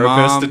out ninja to my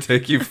therapist mom. to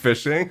take you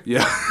fishing?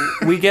 Yeah.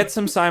 We get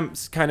some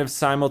kind of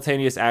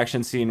simultaneous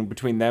action scene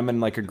between them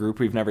and like a group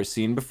we've never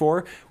seen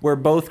before, where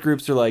both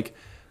groups are like,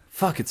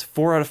 "Fuck, it's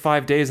 4 out of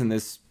 5 days in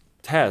this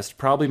test.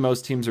 Probably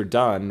most teams are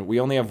done. We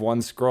only have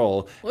one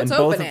scroll. Let's and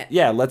both open it."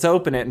 Yeah, let's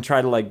open it and try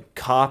to like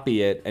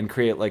copy it and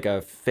create like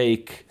a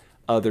fake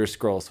other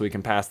scroll so we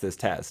can pass this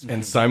test.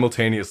 And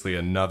simultaneously,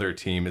 another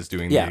team is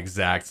doing Yeah. the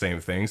exact same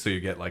thing. So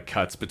you get like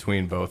cuts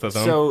between both of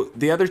them. So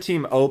the other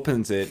team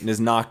opens it and is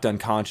knocked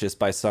unconscious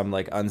by some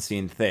like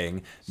unseen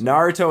thing.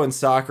 Naruto and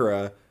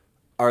Sakura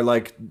are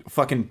like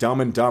fucking Dumb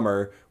and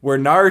Dumber, where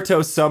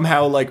Naruto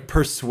somehow like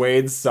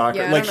persuades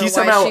Sakura, Yeah, I like don't he know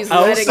why somehow she's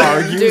letting him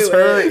out-argues do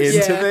her it.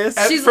 into Yeah. this.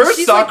 At She's- first,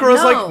 she's like,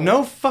 Sakura's "No." like,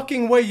 "No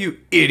fucking way, you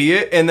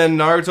idiot!" And then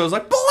Naruto's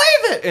like,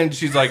 "Believe it!" And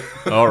she's like,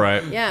 "All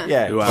right." Yeah.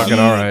 Yeah, Wow. he Fucking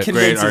all right.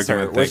 convinces Great her,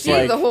 argument, which thank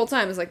She like the whole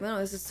time is like, no,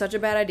 this is such a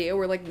bad idea.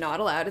 We're like not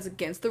allowed. It's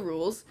against the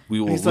rules.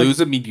 We will He's like,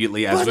 lose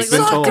immediately as Like, we've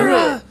been told.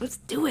 Sakura, let's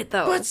do it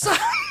though.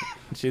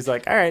 she's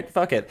like, all right,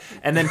 fuck it.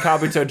 And then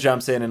Kabuto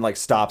jumps in and like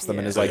stops them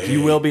and is like,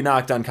 you will be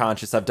knocked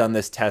unconscious. I've done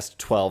this test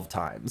 12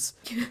 times.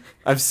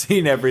 I've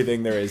seen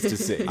everything there is to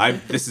see.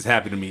 This has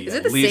happened to me Is it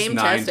at the least same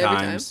 9 test every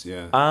time? times.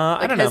 Yeah. I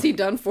Like, don't know. has he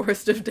done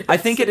Forest of Death? I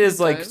think it is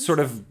like times? sort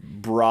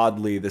of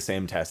broadly the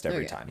same test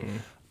every Okay.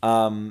 time.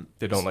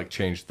 They don't like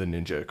change the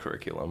ninja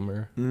curriculum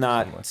or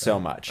Not so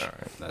much.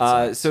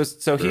 That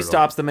So he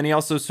stops them and he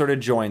also sort of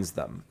joins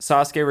them.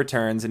 Sasuke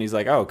returns and he's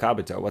like, "Oh,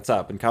 Kabuto, what's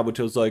up?" And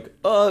Kabuto's like,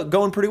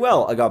 going pretty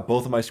well. I got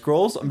both of my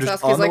scrolls. I'm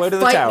just Sasuke's on the like, way to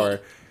the "Fight tower." me."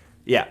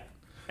 Yeah.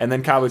 And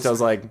then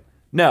Kabuto's like,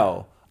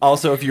 "No.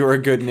 Also, if you were a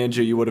good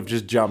ninja, you would have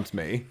just jumped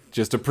me.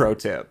 Just a pro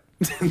tip.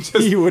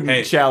 You wouldn't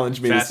hey,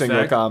 challenge me to fast single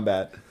fact.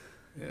 combat."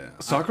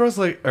 Sakura's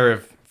like,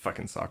 or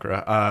fucking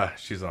Sakura.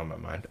 She's on my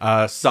mind.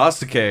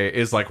 Sasuke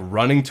is like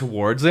running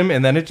towards him,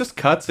 and then it just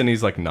cuts, and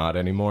he's like not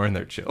anymore, and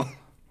they're chill.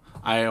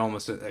 I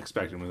almost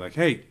expected him to be like,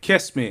 "Hey,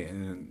 kiss me,"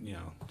 and then,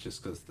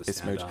 just because the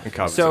smooch. standoff. And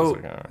Kabuto's So-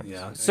 like, all right.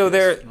 Yeah. So I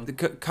there,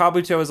 guess.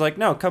 Kabuto is like,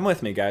 "No, come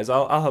with me, guys.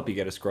 I'll help you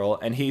get a scroll."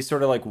 And he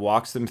sort of like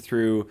walks them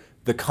through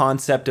the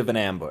concept of an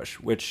ambush,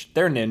 which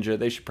they're ninja.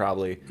 They should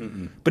probably,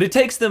 but it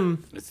takes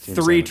them It's Team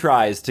 3 Seven.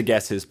 tries to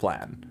guess his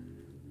plan.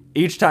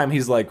 Each time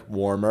he's like,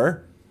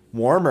 "Warmer,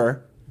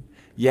 warmer."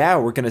 Yeah,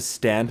 we're gonna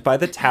stand by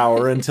the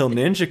tower until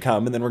ninja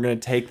come, and then we're gonna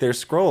take their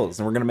scrolls,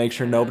 and we're gonna make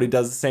sure nobody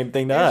does the same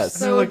thing to us.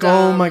 so They're like,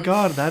 dumb. "Oh my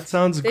god, that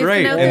sounds They've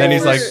great!" been out And then there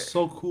he's like, for-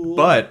 So cool.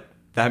 "But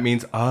that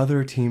means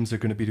other teams are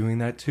going to be doing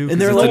that too." 'cause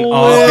they're it's like, an "Oh,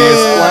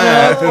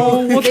 obvious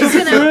plan."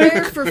 They've been out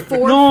there for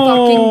 4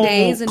 fucking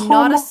days, and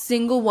not a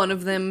single one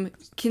of them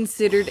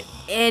considered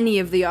any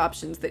of the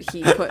options that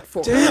he put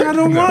forward. I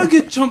don't want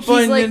to get jumped by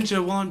a He's like-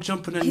 ninja while I'm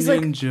jumping a He's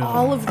like, ninja.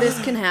 all of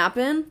this can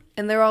happen,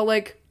 and they're all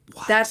like,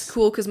 that's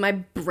cool because my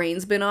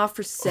brain's been off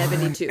for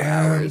 72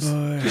 hours.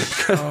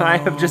 I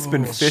have just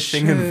been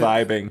fishing and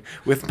vibing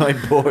with my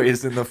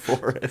boys in the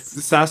forest.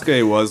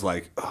 Sasuke was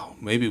like, "Oh,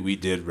 maybe we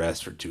did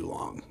rest for too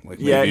long." Like,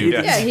 Yeah, maybe he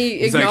did. Yeah, he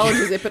He's like-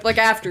 acknowledges it, but like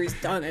after he's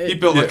done it. He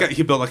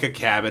built like a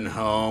cabin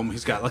home.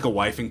 He's got like a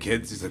wife and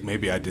kids. He's like,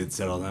 maybe I did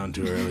settle down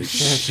too early.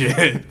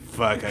 Shit,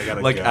 fuck, I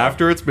gotta Like go.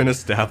 after it's been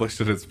established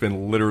that it's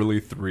been literally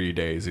 3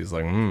 days, he's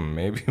like,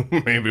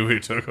 maybe we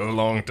took a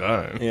long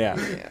time." Yeah.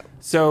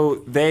 So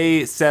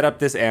they set up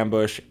this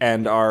ambush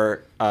and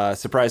are,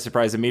 surprise,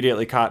 surprise,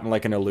 immediately caught in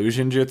like an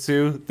illusion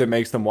jutsu that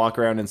makes them walk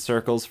around in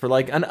circles for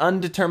like an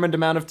undetermined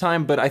amount of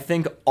time, but I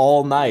think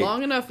all night.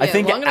 long enough, I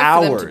think long enough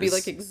hours. for them to be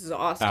like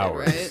exhausted,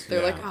 Hours, right?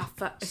 They're like, yeah. oh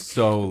fuck.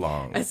 So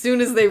long. As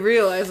soon as they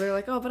realize, they're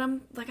like, oh, but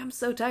I'm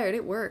so tired.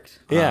 It worked.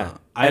 Yeah.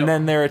 I And don't-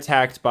 then they're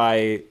attacked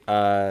by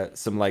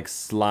some like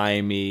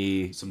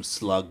slimy, some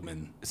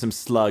slugmen. some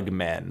slug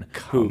men.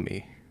 Who,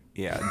 Me.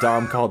 yeah,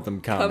 Dom called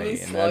them kami. Kami and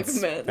slug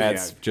that's, men.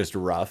 That's Yeah. just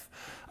rough.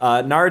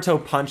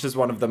 Naruto punches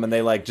one of them and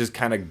they like just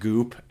kind of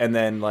goop and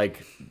then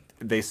like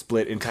they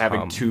split into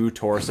having 2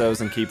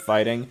 torsos and keep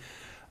fighting.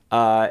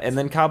 And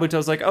then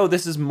Kabuto's like, oh,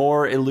 this is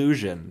more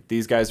illusion.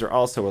 These guys are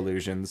also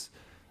illusions.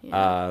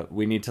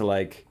 We need to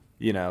like,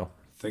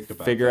 Think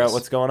about figure out this.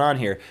 what's going on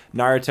here.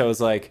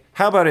 Naruto's like,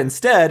 how about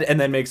instead? And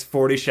then makes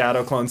 40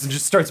 shadow clones and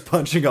just starts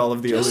punching all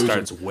of the Just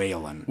illusions. starts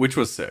wailing. Which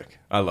was sick.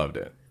 I loved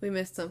it. We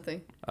missed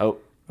something. Oh,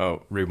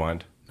 Oh,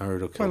 rewind.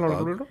 Naruto killed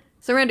Bug.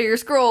 Surrender your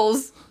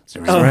scrolls.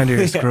 Surrender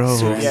your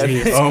scrolls.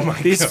 Yeah, Oh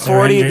my these god.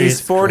 40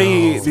 these 40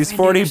 these Surrender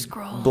 40 your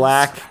scrolls.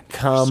 black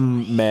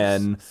cum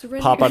men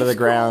Surrender pop out of your the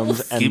ground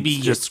scrolls. and Give me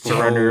your just scroll.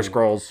 surrender your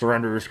scrolls,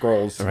 surrender your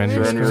scrolls, Surrender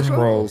your surrender your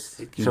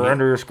scrolls,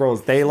 surrender your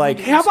scrolls. They like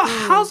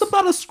How's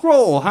about a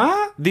scroll,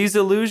 huh? these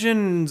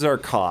illusions are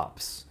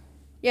cops,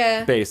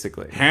 Yeah.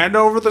 basically. Hand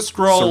over the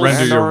scroll. Surrender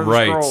Hand your over the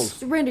rights. scrolls.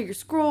 Surrender your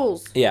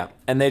scrolls. Yeah,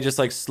 and they just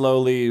like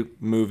slowly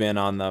move in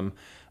on them.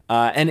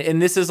 And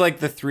this is like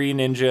the three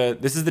ninja.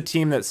 This is the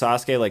team that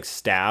Sasuke like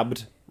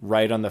stabbed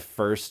right on the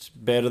first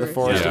bit of the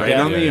forest. Yeah, of right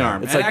death. on the yeah.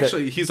 arm. It's And like the-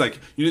 actually, he's like,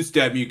 "You didn't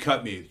stab me, you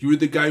cut me. You were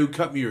the guy who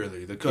cut me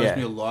earlier. That caused Yeah.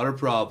 me a lot of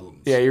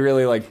problems." Yeah, he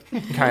really like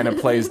kind of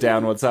plays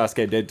down what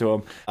Sasuke did to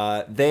him.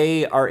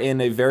 They are in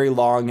a very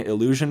long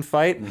illusion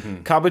fight.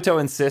 Kabuto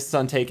insists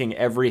on taking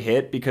every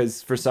hit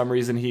because for some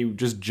reason he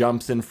just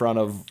jumps in front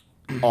of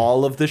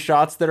all of the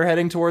shots that are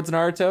heading towards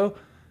Naruto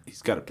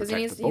He's got to Because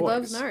protect the he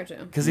boys. loves Naruto.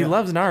 because he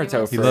loves Naruto.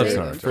 wants He to loves save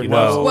him. Naruto.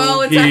 For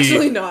Well, it's he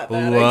actually not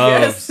that, I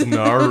loves guess.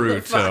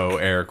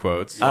 Naruto, air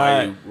quotes.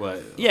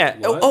 What? Yeah.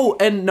 What? Oh,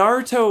 and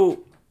Naruto,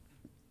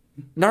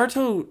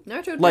 Naruto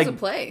does like, a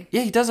play.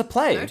 Yeah, he does a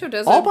play. Naruto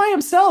does all a- by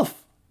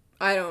himself.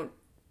 I don't.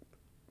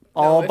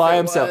 All if by it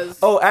himself. was.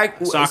 Oh,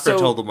 Sakura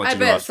told him what I to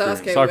do bet off screen.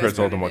 Sasuke Sakura whispered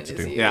told him it what in to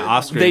his do. ear. Yeah,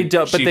 Oscar. They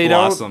don't, but she they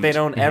blossomed.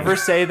 don't ever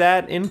say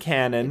that in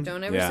canon.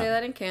 Don't ever Yeah. say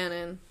that in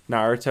canon.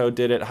 Naruto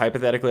did it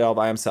hypothetically all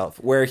by himself,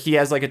 where he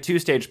has like a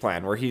 2-stage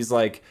plan where he's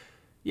like,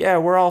 yeah,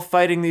 we're all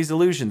fighting these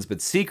illusions, but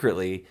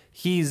secretly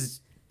he's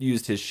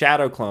used his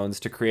shadow clones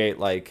to create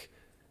like,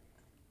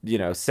 you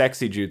know,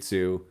 sexy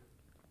jutsu,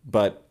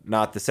 but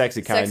not the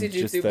sexy kind.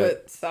 Sexy just jutsu, the,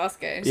 but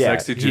Sasuke. yeah,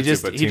 Sexy he jutsu,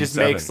 just but he Team just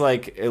 7. makes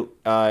like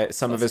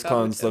some of Plus his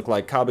clones Kabuto. look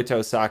like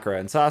Kabuto, Sakura,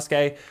 and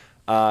Sasuke,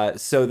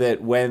 so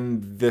that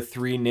when the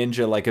three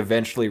ninja like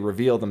eventually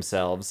reveal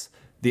themselves,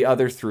 the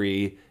other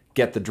three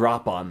get the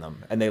drop on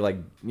them, and they like,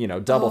 you know,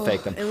 double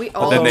fake them. And we But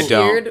all then they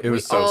don't. cheered. It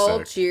was we so all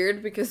sick.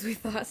 cheered because we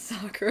thought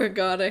Sakura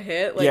got a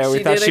hit. Like, Yeah, we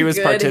she thought did she a was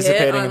good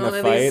participating hit in on the one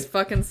of these fight.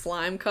 fucking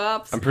slime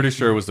cops. I'm pretty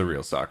sure it was the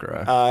real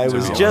Sakura. It to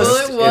was be just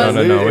honest. Well,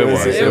 it No, wasn't. it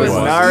was. It was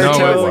Naruto.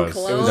 No, it a was.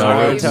 clone. It was No,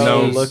 Naruto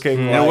no. looking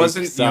Mm. like It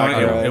wasn't.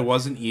 Sakura. It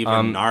wasn't even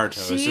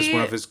Naruto. It's just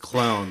one of his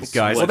clones.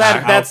 Guys, Well, which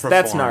that's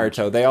outperformed.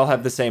 Naruto. They all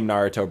have the same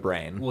Naruto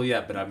brain. Well,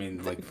 yeah, but I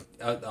mean, like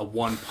a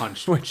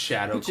one-punch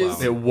shadow Which is-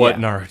 clone. What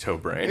Yeah. Naruto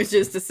brain? Which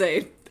is to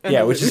say, an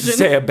Yeah, which is to illusion.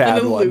 say a bad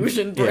an one.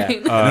 illusion Yeah.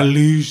 brain. An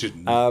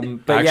illusion. But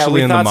yeah, Actually,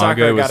 we in the thought manga,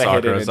 Sakura it was got a hit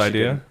in Sakura's and she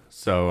idea. didn't.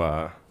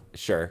 So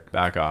Sure,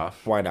 back off.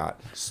 why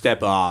not?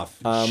 Step off,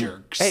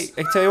 jerks. Hey,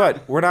 I tell you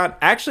what, we're not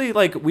actually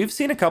like we've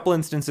seen a couple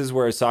instances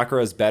where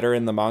Sakura is better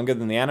in the manga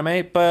than the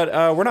anime, but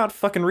we're not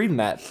fucking reading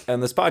that on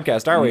this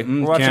podcast, are we?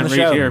 We're watching Can't the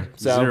read show. here.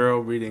 So, Zero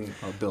reading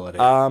ability.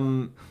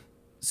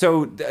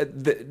 so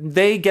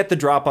they get the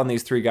drop on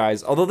these three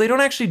guys, although they don't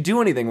actually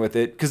do anything with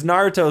it because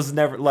Naruto's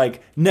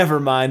never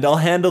mind, I'll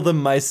handle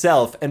them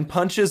myself, and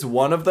punches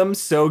one of them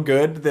so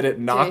good that it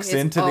knocks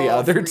hits into the all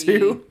other three.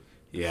 two.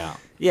 yeah.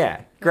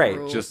 Yeah, great.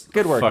 rules. Just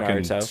Good work, fucking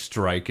Naruto.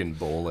 strike and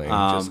bowling.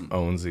 Just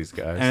owns these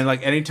guys. And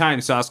like anytime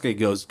Sasuke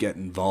goes get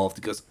involved,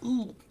 he goes,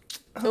 "Ooh,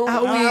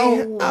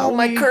 Oh,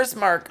 my curse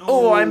mark.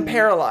 Oh, I'm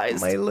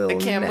paralyzed. I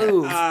can't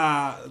move.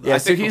 yeah."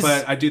 so he's-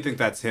 but I do think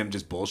that's him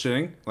just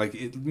bullshitting. Like,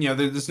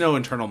 there's no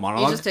internal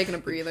monologue. He's just taking a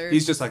breather.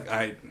 He's just like,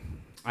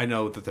 I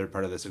know what the third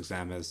part of this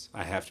exam is.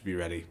 I have to be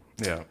ready.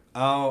 yeah.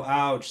 Oh,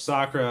 ouch,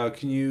 Sakura.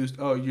 Can you?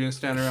 Oh, you're gonna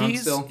stand around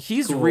still?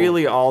 He's Cool.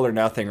 really all or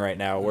nothing right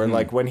now. Where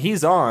like when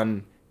he's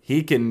on,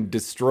 he can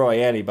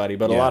destroy anybody,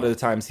 but a Yeah. lot of the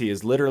times he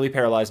is literally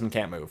paralyzed and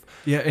can't move.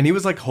 Yeah, and he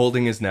was like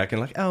holding his neck and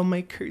like, oh,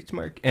 my curse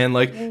mark. And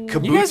like You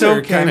guys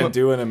are Kabuto kind came of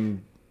doing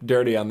him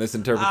dirty on this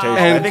interpretation.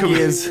 And I think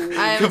he is. I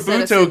haven't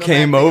said a Kabuto single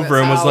came bad thing over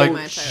and about was Sasuke like,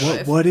 my entire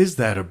life. what is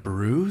that, a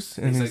bruise?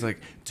 And he's like-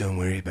 like, don't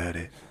worry about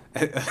it.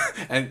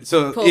 And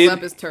so Pulls in-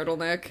 up his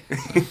turtleneck.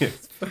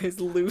 his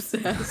loose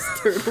ass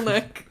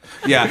turtleneck.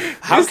 yeah,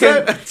 how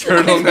can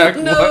turtleneck? I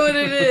don't know what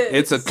it is.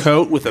 it's a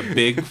coat with a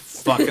big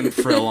fucking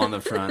frill on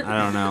the front?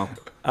 I don't know.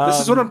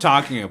 This is what I'm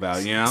talking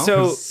about, you know?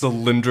 So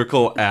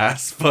Cylindrical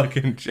ass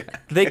fucking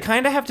jack. they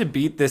kind of have to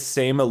beat this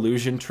same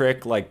illusion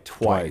trick like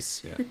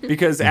twice. yeah.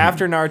 Because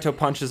after Naruto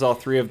punches all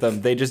three of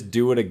them, they just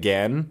do it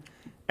again.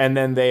 And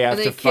then they have And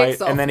to then he kicks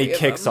fight, all and then he three of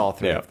kicks them. all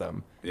three Yeah. of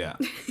them. yeah.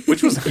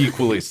 Which was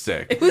equally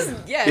sick. It was,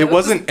 yeah. It was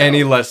wasn't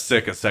any less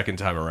sick a second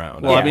time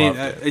around. Well, I mean,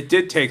 loved it. it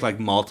did take like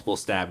multiple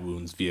stab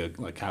wounds via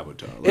like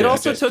Kabuto. It Like,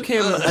 also just- took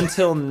him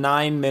until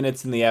 9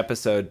 minutes in the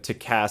episode to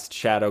cast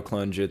Shadow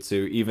Clone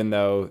Jutsu, even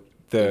though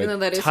Even though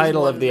that is his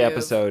title one of the move.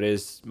 episode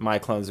is "My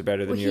clones are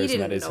better than Well, he yours,"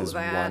 and that didn't is know his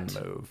that.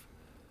 one move.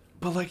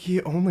 But like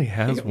he only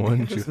has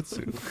one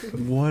jutsu.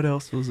 What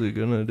else was he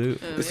gonna do?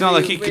 It's not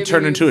like he could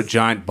turn into a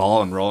giant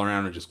ball and roll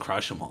around and just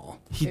crush them all.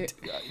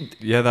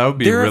 Yeah, that would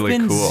be There really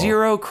have been cool.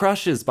 0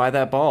 crushes by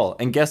that ball,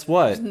 and guess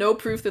what? no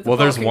proof that the Well,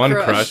 there's ball can one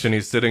crush. crush and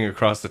he's sitting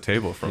across the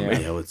table from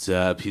me. Yeah, what's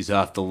up? He's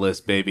off the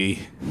list,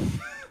 baby.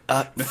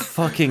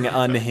 Fucking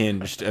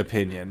unhinged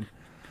opinion.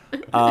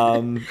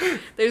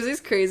 There's these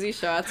crazy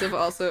shots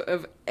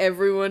of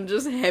everyone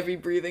just heavy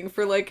breathing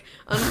for like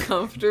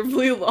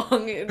uncomfortably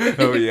long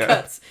Oh, yeah.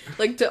 cuts,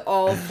 like to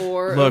all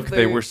four. Look, of they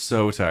their- were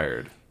so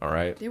tired. All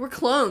right. They were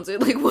clones.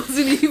 It like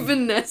wasn't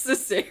even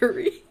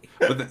necessary.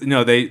 But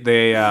no, they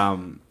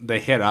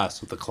hit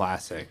us with the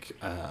classic.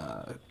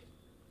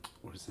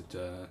 What is it?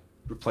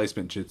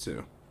 Replacement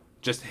jutsu.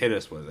 Just hit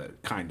us with it,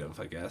 kind of,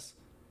 I guess.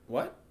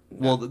 What?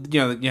 Well,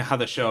 you know how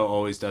the show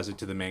always does it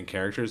to the main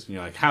characters, and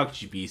you're like, how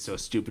could you be so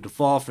stupid to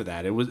fall for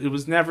that? It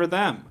was never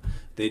them.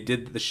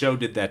 The show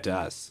did that to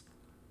us.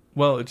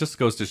 Well, it just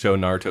goes to show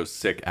Naruto's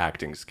sick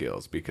acting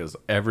skills because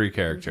every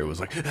character was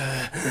like,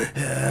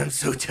 I'm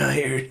so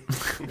tired.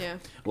 Yeah.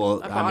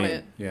 Well, I bought mean,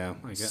 it. yeah,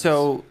 I guess.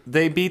 So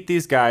they beat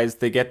these guys.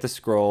 They get the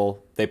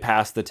scroll. They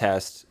pass the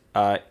test.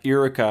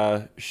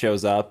 Iruka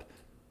shows up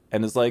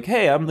and is like,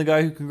 "Hey, I'm the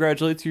guy who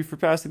congratulates you for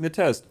passing the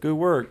test. Good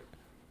work."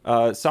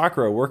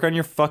 Sakura, work on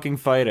your fucking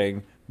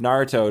fighting.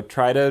 Naruto,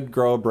 try to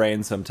grow a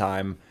brain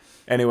sometime.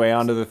 Anyway,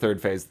 on to the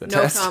third phase of the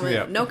No test. comment.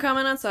 Yeah. No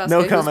comment on Sasuke.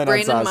 No whose comment on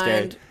brain and Sasuke.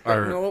 mind.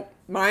 Are- Nope.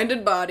 Mind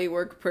and body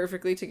work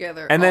perfectly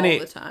together And then all he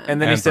the time. and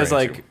then he And says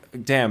brain,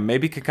 like, "Damn,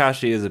 maybe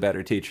Kakashi is a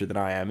better teacher than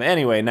I am."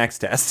 Anyway, next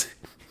test.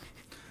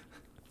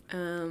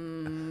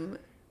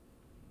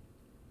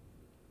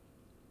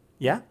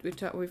 Yeah.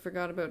 We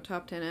forgot about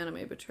top 10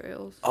 anime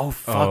betrayals. Oh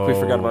fuck, we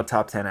forgot Oh. about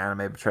top 10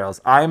 anime betrayals.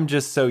 I'm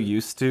just so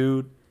used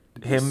to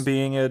him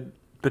being a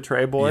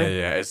betray boy. Yeah,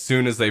 yeah. As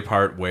soon as they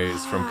part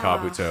ways from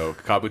Kabuto,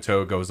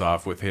 Kabuto goes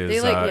off with his.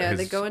 They like his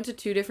they go into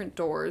two different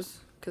doors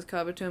because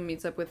Kabuto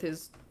meets up with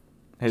his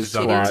His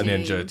double shitty squad.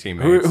 team. ninja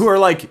teammates. Who are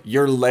like,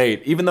 "You're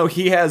late," even though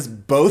he has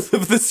both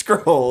of the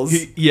scrolls.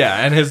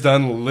 Yeah, and has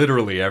done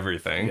literally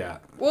everything. yeah,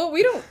 Well,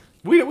 we don't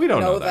We don't know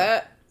know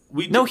that.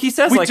 we No, he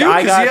says We like do,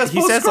 I 'cause got. he has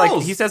both says scrolls.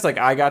 like he says like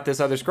I got this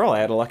other scroll. I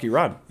had a lucky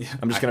run.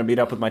 I'm just gonna meet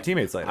up with my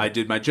teammates later. I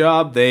did my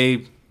job. They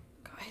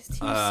God, his team's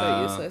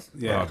so useless.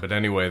 yeah. Oh, but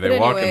anyway, they But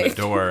walk in anyway. the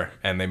door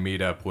and they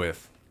meet up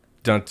with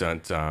dun dun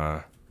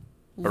dun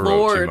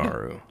Lord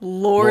Orochimaru.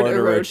 Lord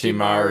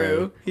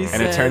Orochimaru. He and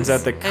it says. turns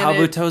out that And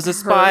it Kabuto's a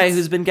spy hurts.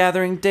 who's been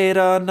gathering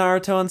data on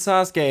Naruto and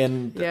Sasuke,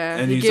 and Yeah,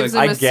 And he he's gives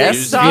like, him I a guess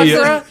sick,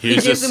 Sakura? he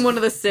Here's gives a- him one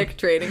of the sick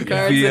trading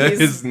cards Via that he's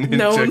his ninja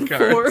known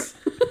cards.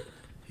 for.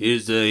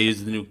 Here's the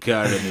new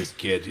card on this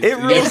kid. it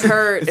really It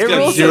hurts. It got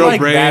rules zero like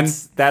brain.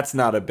 that's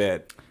not a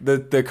bit.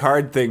 The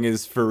card thing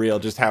is for real.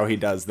 Just how he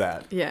does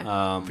that.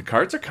 Yeah. The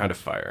cards are kind of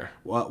fire.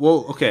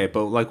 Well, okay,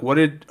 but like, what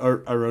did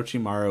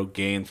Orochimaru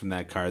gain from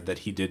that card that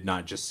he did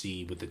not just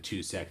see with the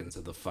 2 seconds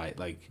of the fight?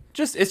 Like,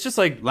 It's just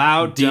like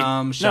loud,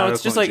 dumb, No, shadow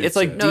it's just clone like it's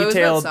like jutsu. no, it was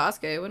detailed. about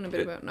Sasuke. It wouldn't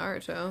have been about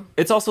Naruto.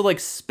 It's also like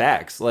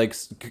specs.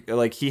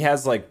 Like he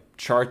has like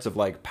charts of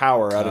like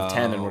power out of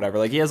 10 and whatever.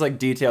 Like he has like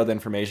detailed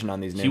information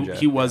on these ninja.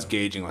 He was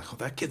gauging like, oh,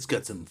 that kid's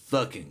got some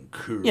fucking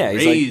crazy. Yeah,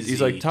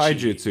 he's like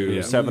taijutsu,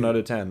 Yeah. 7 out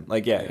of 10.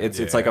 Like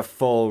it's like a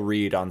full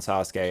read on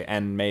Sasuke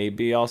and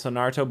maybe also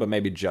Naruto, but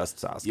maybe just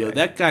Sasuke. Yo,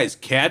 that guy's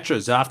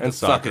Katra's off the And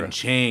Sakura. fucking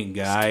chain,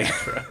 guy.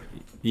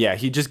 Yeah,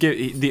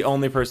 the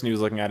only person he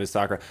was looking at is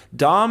Sakura.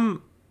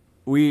 Dom,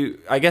 we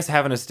I guess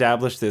haven't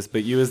established this,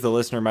 but you as the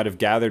listener might have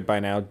gathered by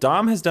now.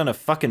 Dom has done a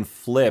fucking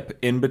flip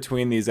in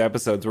between these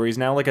episodes where he's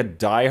now like a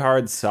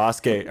diehard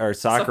Sasuke or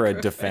Sakura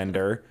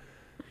defender.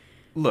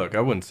 Look,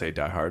 I wouldn't say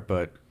die hard,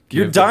 but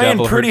You're give the dying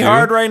devil her pretty due.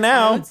 hard right I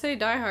now. would say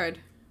Die Hard.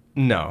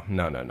 No.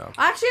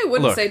 Actually, I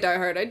wouldn't Look. say Die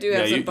Hard. I do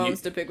have Yeah, some you-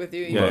 bones to pick with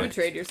you. You Yeah.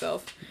 betrayed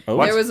yourself. Oh,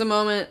 There what? was a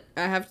moment.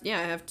 I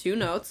have 2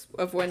 notes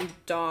of when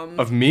Dom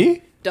Of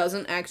me?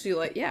 doesn't actually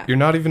like. Yeah. You're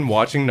not even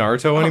watching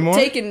Naruto anymore?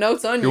 Taking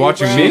notes on you. You're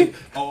watching bro. me?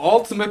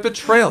 Ultimate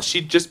betrayal.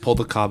 She just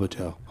pulled a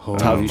Kabuto.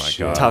 Holy my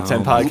shit. God. Top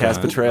 10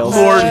 podcast betrayals.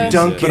 Lord Uh,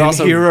 Duncan, But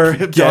also here are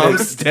get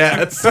Dom's it.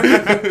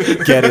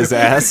 stats. Get his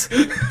ass.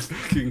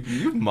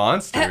 You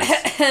monsters.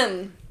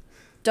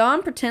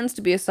 Dom pretends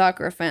to be a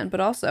Sakura fan, but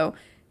also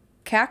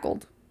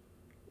cackled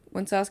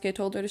when Sasuke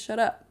told her to shut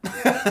up.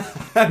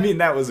 I mean,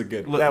 that was a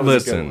good one. That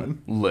was a good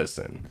one.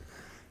 Listen.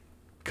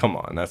 Come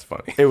on, that's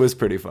funny. It was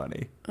pretty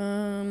funny.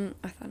 I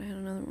thought I had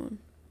another one.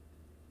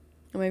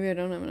 Or maybe I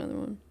don't have another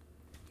one.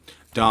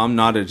 Dom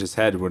nodded his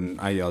head when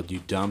I yelled,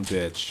 "You dumb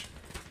bitch."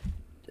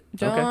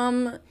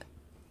 Dom.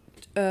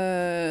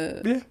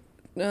 Yeah.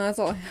 No, that's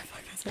all I have.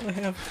 That's all I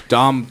have.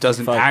 Dom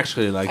doesn't Fuck.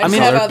 actually like I just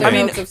mean- have color other I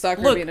mean, notes of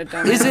Sakura Look, being a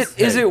dumbass.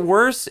 is it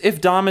worse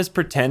if Dom is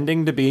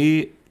pretending to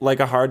be like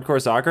a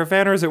hardcore Sakura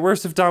fan, or is it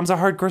worse if Dom's a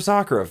hardcore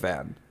Sakura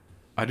fan?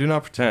 I do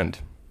not pretend.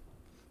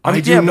 I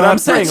do but I'm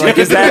saying, like,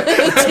 is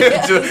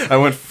that I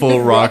went full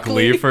Rock Rock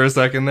Lee Lee. for a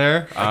second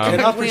there.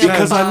 We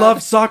Because I have,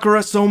 love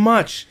Sakura so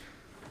much.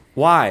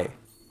 why?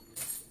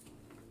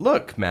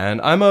 Look,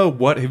 man, I'm a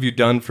what have you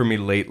done for me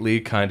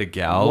lately kind of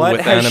gal What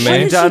with has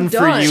anime. she done What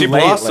for has you she She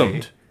lately?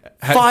 blossomed.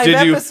 5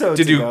 episodes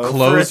did you ago, for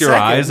close a your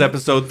eyes second.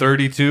 episode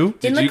 32? In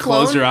Did the you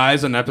close clone- your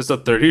eyes on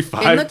episode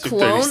 35 in the to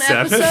clone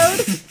 37?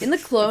 episode, in the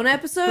clone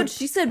episode,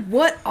 she said,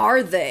 "What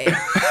are they?"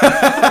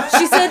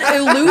 She said,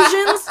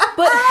 "Illusions,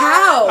 but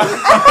how?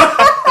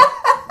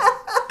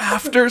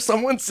 After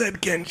someone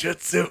said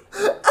genjutsu.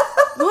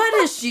 What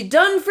has she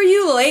done for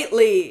you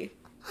lately?"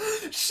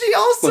 She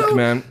also, Look,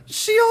 man.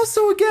 She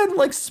also again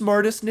like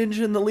smartest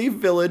ninja in the Leaf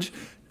Village.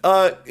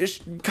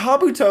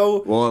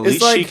 Kabuto Well, at is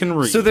least like, she can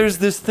read. so there's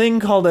this thing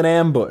called an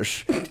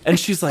ambush, and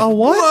she's like,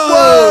 what?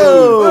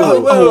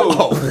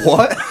 Whoa!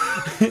 What?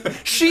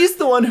 She's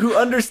the one who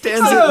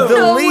understands Oh, it the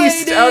no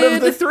least way, out of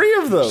dude. the three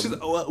of them.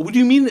 What do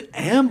you mean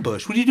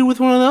ambush? What do you do with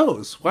one of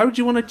those? Why would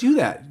you want to do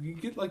that? You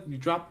get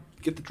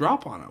get the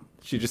drop on him.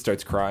 She just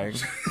starts crying.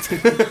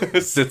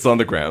 Sits on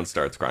the ground,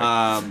 starts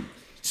crying.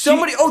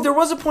 Somebody. Oh, there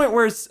was a point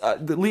where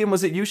Liam,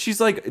 was it you? She's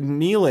like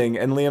kneeling,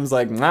 and Liam's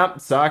like, "Nah,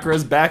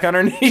 Sakura's back on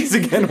her knees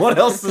again. What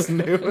else is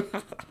new?"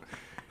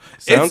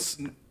 Sounds.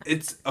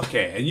 It's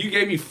okay, and you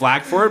gave me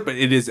flack for it, but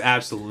it is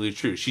absolutely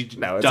true. She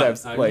No, it's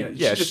does-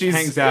 yeah, she just she's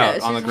hangs out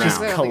Yeah, on the she's ground.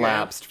 just there.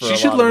 Collapsed. For She a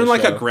should lot of learn the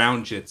like show. a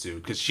ground jitsu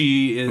because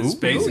she is Oh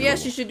basically. yeah,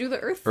 she should do the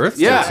Earth. Earth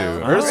Yeah,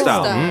 tattoo. Earth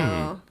style.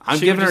 style. I'm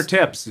She giving would her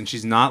tips, and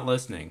she's not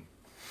listening.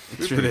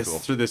 Through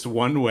this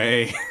one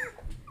way.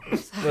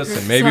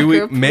 Listen, maybe we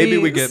Sakura, maybe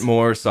please. get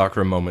more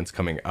Sakura moments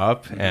coming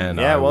up, and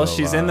Yeah, I well, will,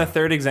 she's in the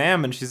third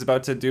exam, and she's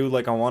about to do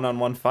like a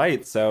one-on-one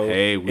fight. So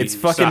Hey, it's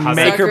we saw fucking how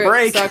make or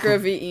break. Sakura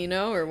v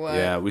Ino or what?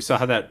 Yeah, we saw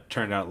how that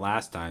turned out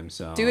last time.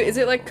 So Is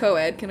it like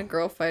co-ed? Can a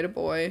girl fight a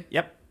boy?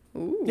 Yep.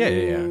 Ooh. Yeah,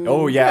 yeah, yeah.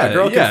 Oh yeah, a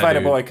girl yeah, can fight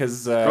dude. a boy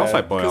because Girl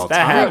fight boy all the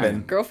that time.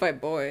 happened. Girl fight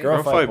boy.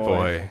 Girl Girl fight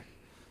boy.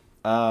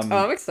 Oh,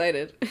 I'm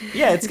excited.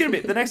 Yeah, it's gonna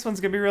be the next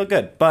one's gonna be real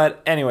good.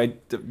 But anyway,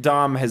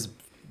 Dom has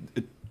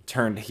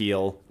turned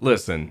heel.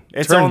 Listen,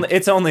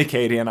 It's only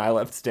Katie and I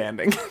left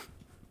standing.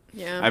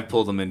 Yeah. I've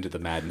pulled them into the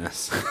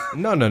madness.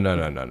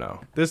 no.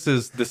 This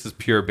is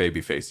pure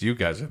babyface. You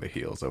guys are the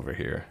heels over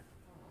here.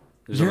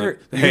 You're-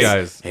 You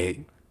guys,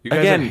 Hey, you guys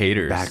Again, are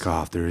haters. back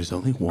off. There is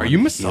only one. Are you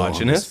heel on this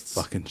misogynists?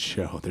 fucking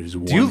show. There's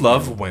one. Do you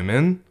love heel.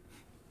 women?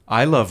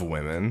 I love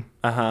women.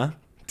 Uh-huh.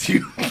 Do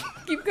you?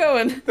 Keep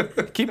going.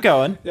 Keep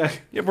going. Yeah.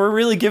 Yeah, we're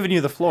really giving you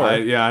the floor. I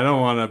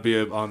don't want to be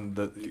on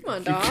the. Come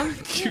on, Dom.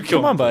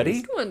 Come on,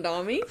 buddy. Come on,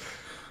 Dommy.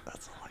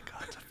 That's all I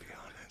got, to be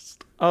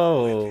honest.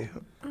 Oh.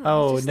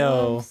 Oh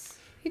no.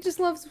 He just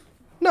loves.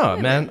 No,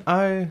 man,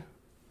 I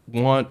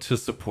want to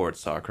support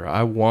Sakura.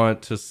 I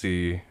want to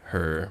see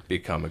her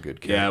become a good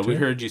Yeah, character. we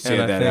heard you say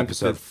And I that think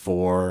episode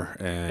 4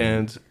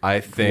 and I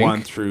think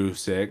 1 through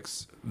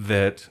 6.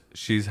 that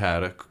she's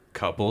had a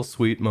couple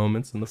sweet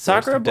moments in the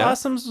Sakura Forest of Death.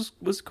 Blossoms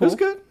was It cool. was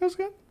good. It was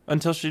good.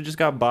 Until she just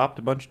got bopped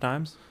a bunch of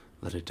times.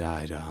 Let it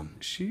die, Dom.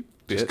 She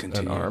Just bit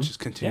continue. an arm. Just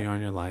continue Yeah.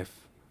 on your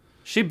life.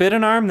 She bit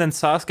an arm, then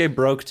Sasuke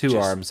broke two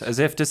Just- arms, as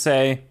if to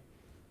say,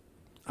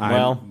 I'm-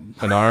 well,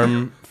 An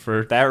arm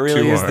for that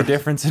really two is the arms.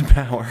 difference in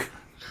power.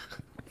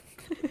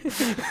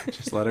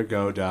 Just let her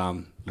go,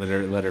 Dom. Let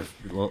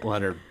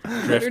her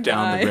drift her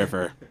down die. the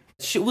river.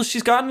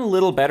 She's gotten a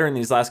little better in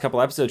these last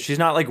couple episodes. She's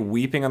not like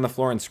weeping on the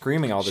floor and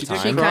screaming all the She time.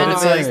 did She cry. kind of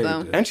It's like- is,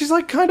 though. And she's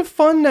like kind of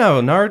fun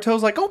now.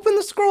 Naruto's like, open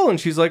the scroll, and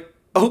she's like,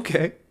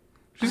 okay.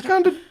 She's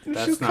kind of.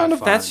 She's not kind of.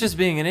 fun. That's just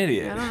being an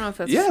idiot. I don't know if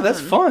that's Yeah, fun.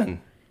 that's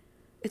fun.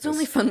 It's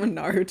only fun when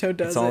Naruto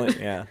does It's only it.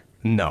 yeah.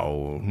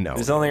 No.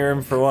 There's only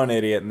room for one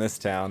idiot in this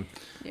town.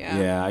 Yeah.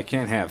 Yeah, I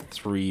can't have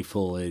 3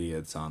 full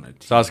idiots on it.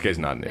 Sasuke's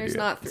not an There's idiot.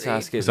 not 3.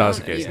 Sasuke's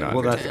Sasuke's Yeah. not.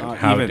 Well, an that's idiot.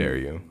 How even- dare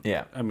you?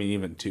 Yeah. I mean,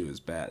 even 2 is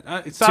bad.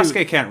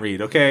 Sasuke can't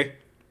read, okay?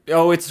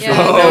 Oh, it's Yeah,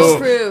 true. there's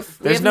proof.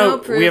 There's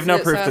we have no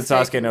proof that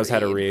Sasuke can knows how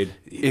to read.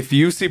 If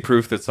you see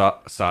proof that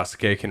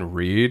Sasuke can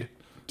read,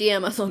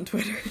 DM us on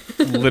Twitter.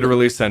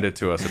 literally send it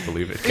to us at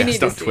Believe It We need Cast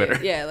to on see Twitter.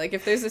 it. Yeah, like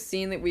if there's a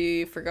scene that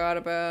we forgot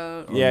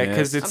about. Yeah, yeah.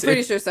 because I'm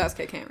pretty sure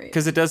Sasuke can't read.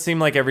 because it does seem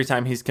like every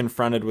time he's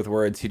confronted with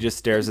words, he just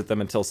stares at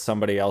them until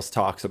somebody else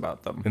talks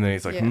about them. And then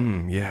he's like,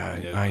 Yeah.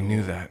 yeah, I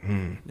knew that.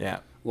 Yeah.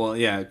 Well,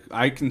 yeah,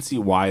 I can see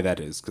why that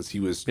is because he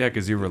was. Yeah,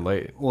 because you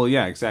relate. Well,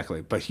 yeah,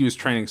 exactly. But he was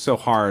training so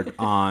hard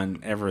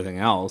on everything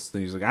else that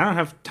he's like, I don't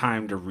have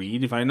time to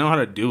read. If I know how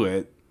to do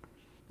it,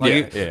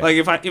 like, Yeah, yeah. like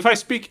if I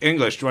speak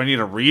English, do I need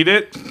to read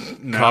it?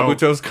 No.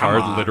 Kabuto's Come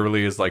card on.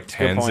 literally is like good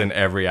 10s point. in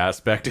every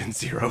aspect and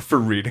 0 for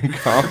reading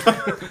comp.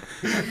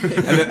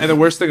 And the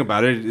worst thing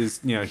about it is,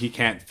 he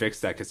can't fix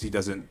that because he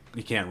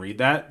can't read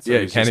that. So Yeah,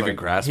 you he's can't just even like,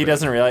 grasp He it.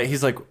 doesn't realize.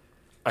 He's like,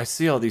 I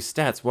see all these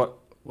stats. What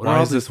Why are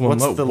all is the- this one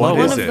what's low? the What One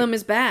lowest? is of it? them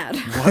is bad.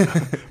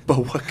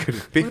 But what could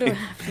it be? What do I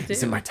have to do?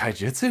 Is it my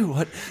taijutsu?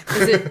 What?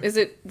 Is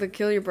it the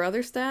kill your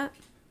brother stat?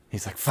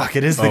 He's like, fuck,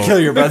 it is the Oh. kill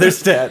your brother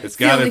stat. It's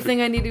The got only to thing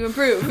I need to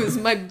improve is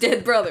my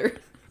dead brother.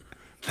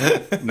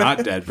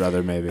 not dead,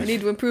 brother. Maybe. I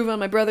need to improve on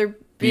my brother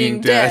Being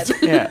being dead.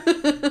 dead.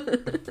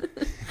 Yeah.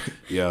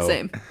 Yo,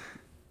 Same.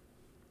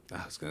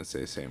 I was gonna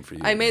say same for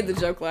you. I made the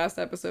joke last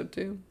episode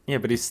too. Yeah,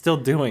 but he's still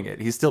doing it.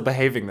 He's still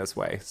behaving this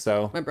way.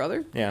 So, My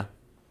brother? yeah.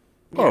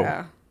 Whoa.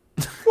 Yeah.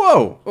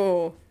 Whoa!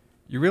 Oh,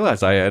 You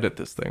realize I edit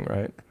this thing,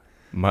 right?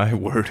 My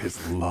word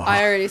is law.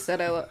 I already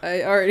said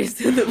I already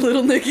said that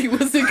Little Nicky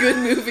was a good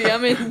movie.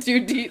 I'm in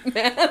too deep,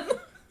 man.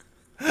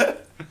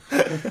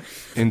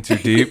 Into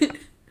deep.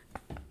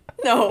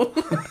 No.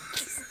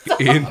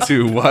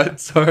 Into what?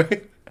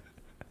 Sorry.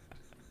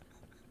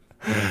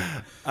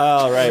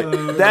 All right.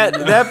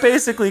 That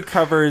basically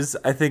covers,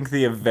 I think,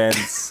 the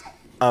events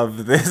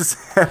of this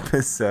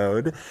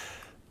episode.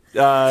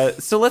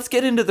 So let's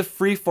get into the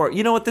free form.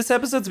 You know what? This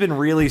episode's been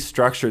really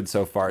structured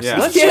so far. So Yeah.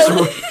 let's Yeah,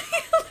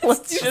 just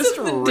let's do just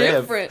something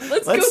riff. different.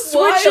 Let's Let's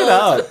go switch it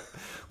wild. up.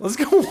 Let's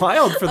go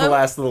wild for the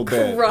last little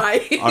bit.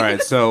 Right. All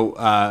right, so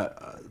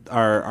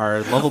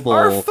our lovable.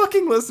 Our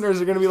fucking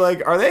listeners are gonna be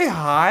like, "Are they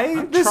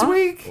high this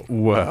week?"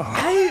 Well,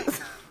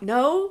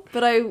 No,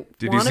 but I did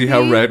you wanna see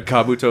how be- red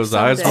Kabuto's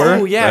eyes someday. were?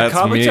 Oh yeah,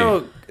 That's me.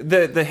 Kabuto.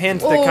 The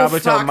hint that Oh, Kabuto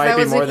fuck, might that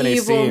be was more an than he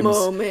evil seems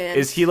moment.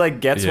 is he like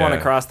gets one Yeah.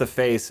 across the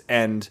face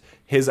and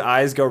his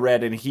eyes go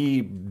red and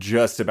he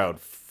just about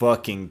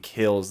fucking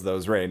kills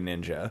those Rain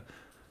Ninja.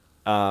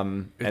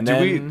 And Do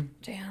then we-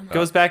 Damn.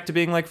 goes back to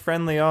being like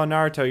friendly. Oh,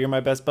 Naruto, you're my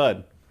best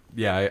bud.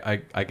 Yeah,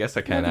 I guess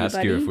I can't Love you,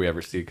 ask you buddy. if we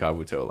ever see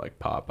Kabuto like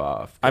pop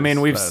off. I mean,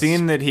 we've 'cause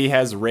seen that he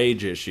has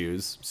rage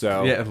issues,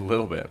 so yeah, a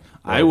little bit.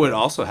 I would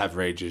also have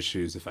rage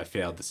issues if I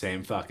failed the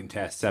same fucking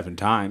test 7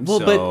 times. Well,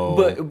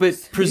 so...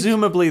 but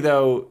presumably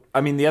though, I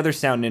mean, the other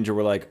Sound Ninja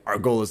were like, our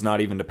goal is not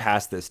even to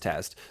pass this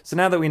test. So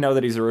now that we know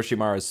that he's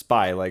Orochimaru's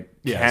spy, like,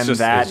 Yeah, can it's just-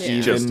 that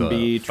it's just even a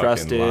be fucking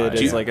trusted lie.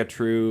 as Yeah. like a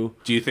true?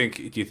 Do you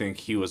think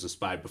he was a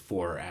spy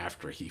before or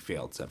after he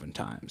failed 7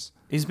 times?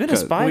 He's been a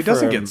spy. Well, he for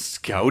doesn't a- get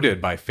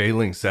scouted by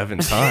failing 7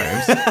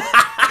 times.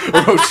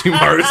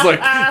 Orochimaru's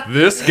like,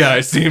 this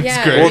guy seems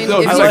Yeah, great. I Well, mean, no,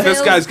 if he's he like, this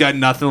fails- guy's got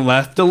nothing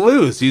left to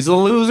lose. He's a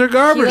loser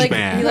garbage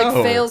man. He like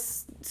No.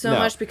 fails so No.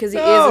 much because he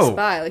is No. a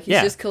spy. Like he's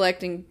Yeah. just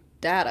collecting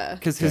data.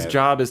 Because his Okay.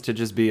 job is to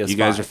just be a spy. You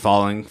guys are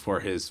falling for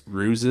his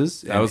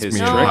ruses. That was his me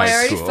in No, high I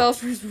already school. fell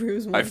for his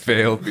ruse. I once.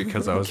 failed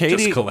because I was Katie,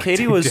 just collecting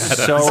Katie was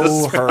data.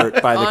 so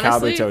hurt by the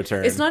Honestly, Kabuto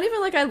turn. it's not even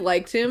like I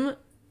liked him.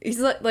 He's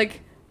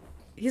like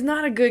he's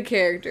not a good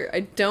character.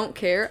 I don't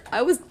care.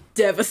 I was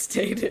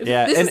devastated.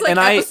 Yeah, this and- is like and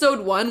I- episode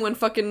 1 when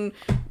fucking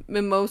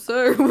Mimosa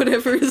or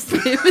whatever his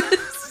name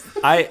is.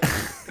 I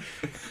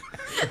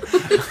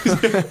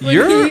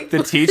You're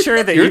the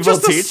teacher, the you're evil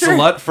just a teacher.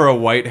 slut for a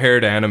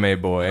white-haired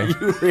anime boy.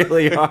 You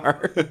really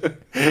are.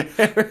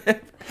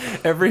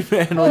 Every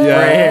man with gray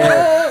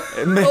hair.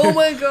 Oh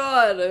my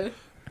god.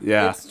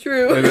 Yeah. It's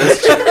true.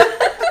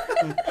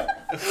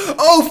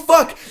 Oh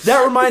fuck!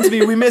 That reminds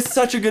me, we missed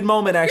such a good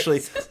moment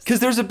actually,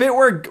 because there's a bit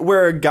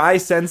where Guy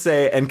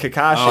Sensei and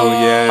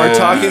Kakashi are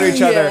talking to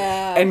each other,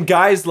 Yeah. and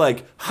Guy's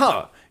like,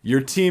 "Huh." Your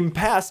team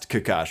passed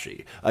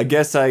Kakashi. I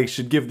guess I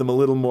should give them a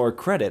little more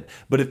credit,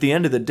 but at the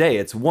end of the day,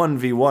 it's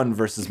 1v1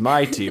 versus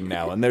my team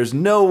now, and there's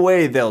no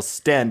way they'll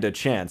stand a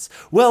chance.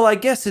 Well, I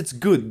guess it's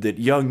good that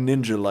young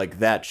ninja like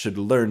that should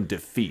learn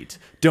defeat.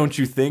 Don't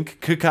you think,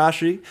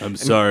 Kakashi? I'm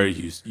sorry,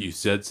 you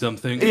said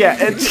something? Yeah,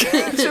 and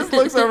just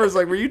looks over and is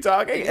like, were you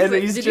talking? And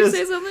like, he's "Did just...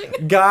 you say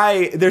something?"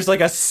 Guy, there's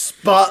like a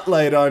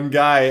spotlight on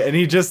Guy, and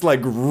he just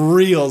like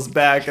reels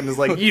back and is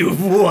like,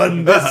 "You've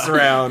won this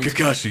round,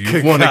 Kakashi,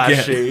 you won again."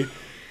 Kakashi.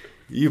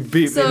 You beat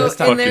me So this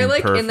time." and they're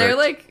like fucking and they're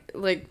perfect.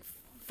 like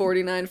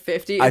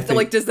 49.50. I So, think-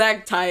 like does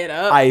that tie it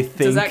up? I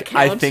Does that think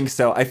count? I think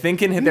so. I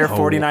think in their No.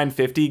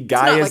 49.50,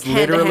 Guy not is like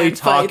hand-to-hand literally fights,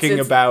 talking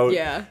it's- about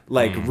yeah.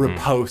 like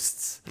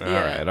riposts, All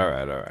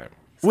right.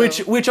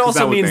 which also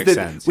that would means make that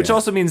sense, which yeah.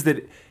 also means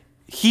that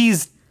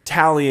he's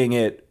tallying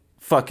it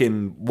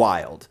fucking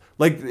wild.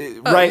 Like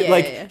right, yeah,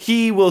 like yeah, yeah.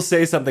 he will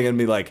say something and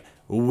be like,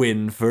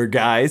 "Win for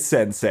Guy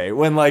Sensei,"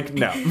 when like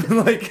no,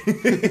 like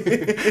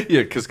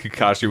Yeah, because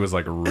Kakashi was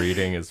like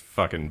reading his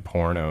fucking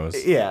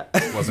pornos. yeah.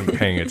 Wasn't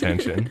paying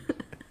attention.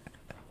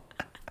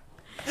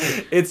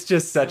 It's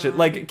just such a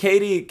like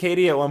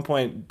Katie at one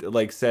point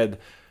like said,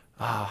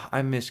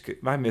 I miss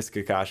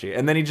Kakashi,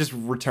 and then he just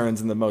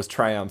returns in the most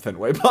triumphant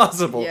way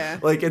possible. Yeah.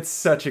 Like it's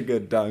such a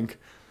good dunk.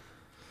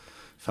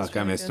 Fuck,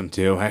 I missed him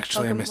too.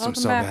 Actually, I missed him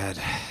Welcome so back. bad.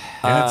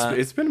 Yeah,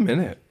 it's been a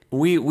minute.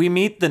 We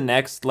meet the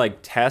next like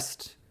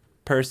test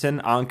person.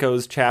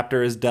 Anko's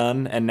chapter is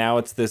done, and now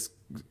it's this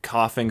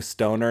coughing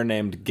stoner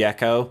named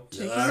Gecko.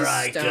 All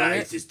right,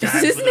 guys, is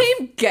his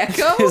name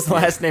Gecko? His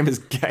last name is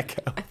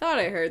Gecko. I thought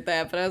I heard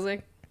that, but I was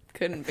like,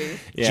 couldn't be.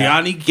 Yeah.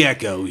 Johnny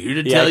Gecko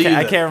here to Yeah, tell I you. can't,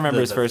 I can't remember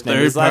his first name.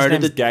 His last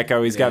name's is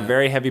Gecko. He's got Yeah.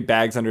 very heavy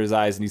bags under his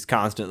eyes, and he's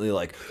constantly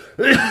like,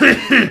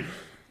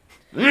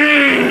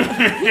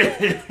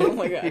 Oh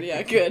my god,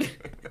 yeah, good.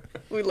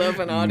 We love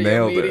an audio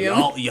Nailed it. medium.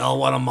 Y'all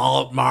want to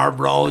mull up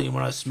Marlboro? You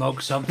want to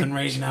smoke something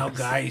right now,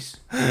 guys?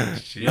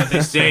 You know what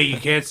they say, you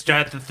can't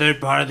start the third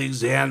part of the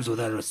exams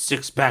without a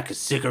 6-pack of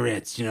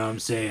cigarettes, you know what I'm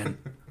saying?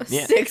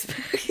 Yeah.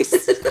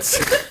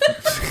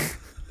 6-pack.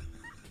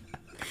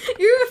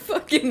 You're a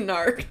fucking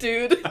narc,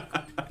 dude.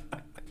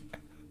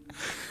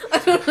 I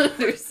don't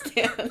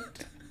understand.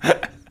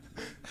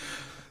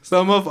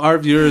 Some of our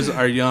viewers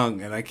are young,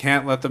 and I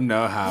can't let them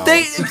know how.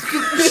 kids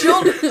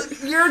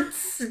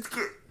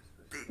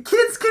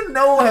can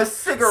know how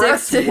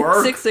cigarettes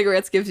Six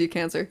cigarettes gives you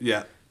cancer.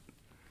 Yeah.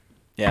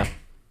 Yeah.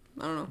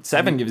 I don't know.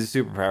 7 gives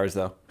you superpowers,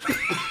 though.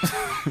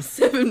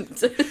 7.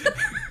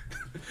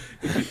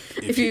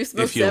 If you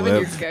smoke if you 7,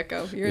 you're live.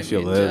 Gecko. You're If a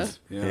you ninja. live.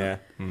 Yeah.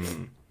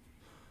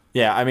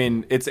 Yeah, I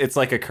mean, it's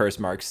like a curse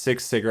mark.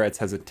 6 cigarettes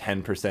has a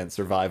 10%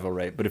 survival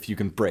rate, but if you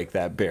can break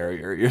that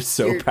barrier, you're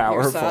so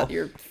powerful.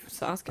 You're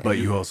Sasuke. But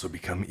you also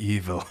become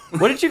evil.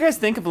 What did you guys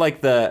think of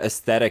like the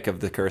aesthetic of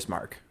the curse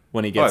mark?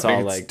 when he Oh, I gets think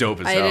all it's like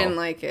dope as I hell. didn't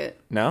like it.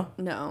 no.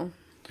 No.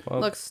 Well-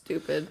 Looks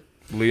stupid.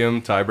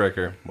 Liam,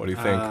 tiebreaker. What do you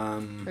think?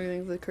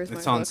 Everything's the curse.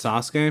 It's on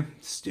Sasuke.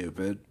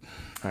 Stupid.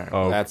 All right,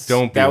 Oh, that's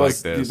don't be that like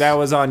was this. that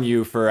was on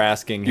you for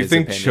asking. You his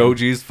think opinion.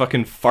 Choji's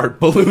fucking fart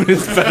balloon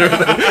is better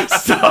than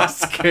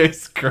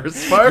Sasuke's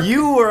curse mark?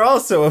 You were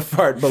also a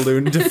fart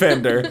balloon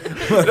defender,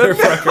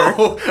 motherfucker.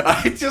 No,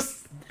 I just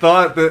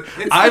thought that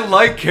I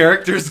like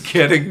characters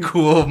getting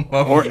cool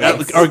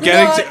moments. Or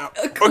getting not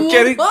to a cool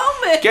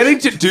moment. getting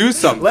to do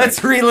something.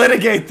 Let's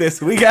relitigate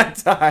this. We got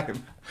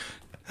time.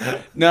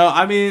 No,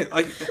 I mean,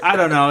 like, I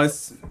don't know.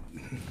 It's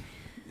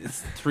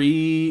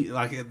three.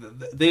 Like,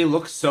 they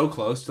look so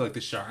close to like the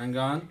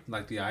Sharingan,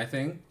 like the eye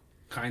thing,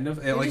 kind of.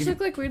 It, They like, just look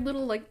like weird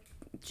little like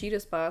cheetah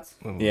spots.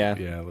 Yeah.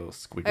 Yeah, little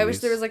squiggly. I wish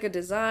there was like a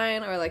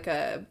design or like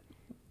a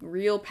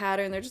real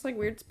pattern. They're just like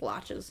weird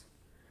splotches.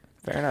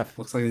 Fair enough.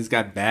 looks like he's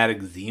got bad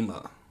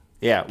eczema.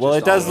 Yeah. Well, it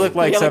Just does all look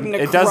like Yeah, some.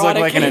 like It does look necrotic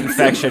like an eczema.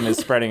 infection is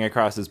spreading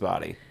across his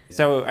body.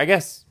 So I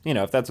guess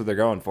if that's what they're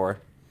going for,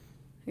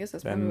 I guess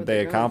that's probably then what they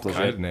they're going accomplish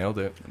I it. nailed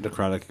it.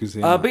 Necrotic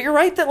eczema. But you're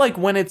right that like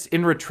when it's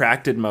in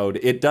retracted mode,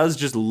 it does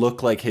just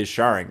look like his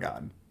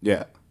Sharingan.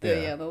 yeah. for.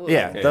 Yeah, the little,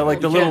 Yeah, the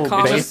like the Yeah, little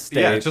commas. base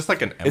state. Yeah, it's just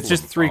like an It's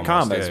just emblem 3 almost.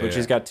 commas, Yeah, which yeah.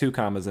 he's got 2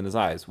 commas in his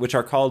eyes, which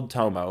are called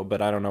Tomo,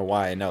 but I don't know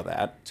why I know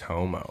that.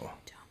 Tomo.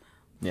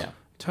 Yeah.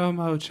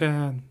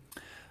 Tomo-chan.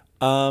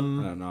 I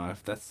don't know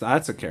if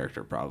that's a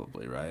character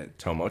probably, right?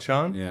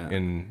 Tomo-chan? Yeah.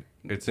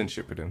 It's in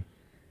Shippuden.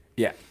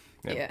 Yeah.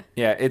 Yeah.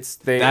 Yeah, it's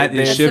they. That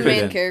they is That's the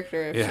main Shippuden.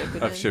 character of Yeah.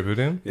 Shippuden. Of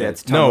Shippuden? Yeah,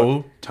 it's No, the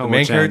main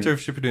Tomo-chan. character of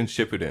Shippuden,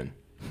 Shippuden.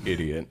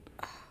 Idiot.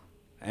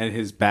 And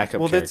his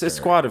backup well, character. that's a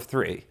squad of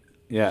 3.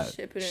 Yeah.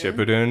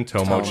 Shippuden,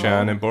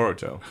 Tomo-chan, and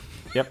Boruto.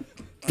 Yep.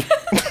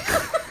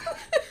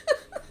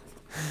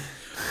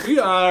 We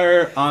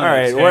are on All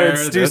right, a well, tear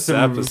let's do this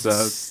some.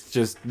 episode.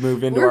 Just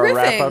move into We're our riffing.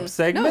 wrap-up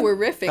segment. No, we're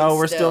riffing Oh,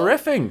 we're still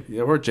still. riffing.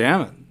 Yeah, we're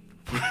jamming.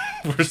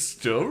 We're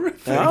still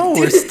riffing. Oh,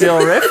 we're still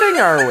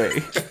riffing, are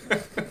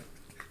we?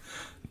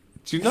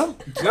 Do you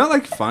not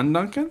like fun,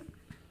 Duncan?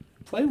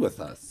 Play with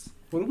us.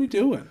 What are we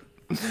doing?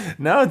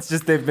 No, it's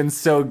just they've been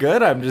so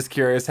good. I'm just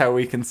curious how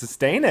we can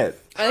sustain it.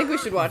 I think we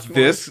should watch more.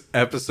 This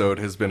episode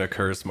has been a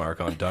curse mark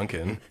on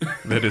Duncan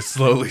that is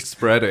slowly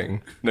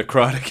spreading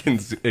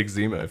necrotic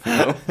eczema, if you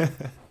will.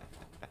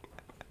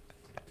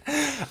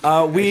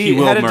 He We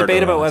will had a murder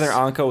debate about us. whether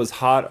Anko was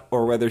hot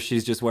or whether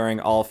she's just wearing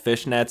all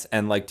fishnets,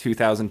 and like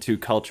 2002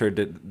 culture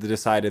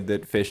decided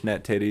that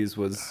fishnet titties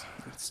was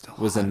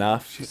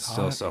enough.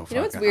 Still so You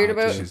know what's fucking weird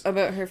hot,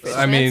 about her fishnets?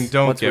 I mean,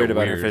 don't What's get weird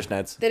about her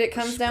fishnets? that it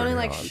comes down in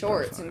like Pretty hot,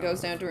 shorts and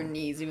goes down to her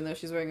knees, even though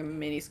she's wearing a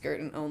mini skirt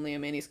and only a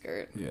mini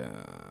skirt. Yeah.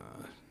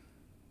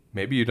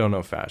 Maybe you don't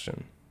know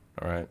fashion.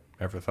 All right.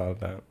 Ever thought of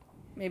that?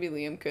 Maybe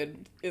Liam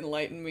could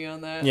enlighten me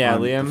on that. Yeah,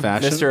 On Liam,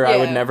 fashion? Mr. I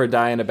would Yeah. never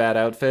die in a bad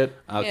outfit.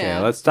 Okay,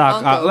 Yeah. let's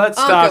talk. Anko. Let's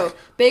Anko. talk.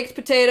 Baked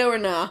potato or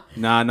nah?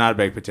 Nah, not a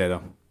baked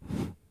potato.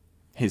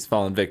 He's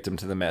fallen victim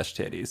to the mesh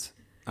titties.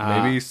 Maybe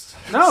no, she's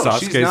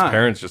Sasuke's not.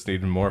 parents just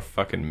needed more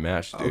fucking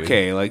mesh, dude.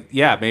 Okay, like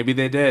yeah, maybe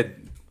they did.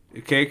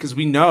 Okay, because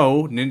we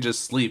know ninjas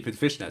sleep in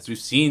fishnets. We've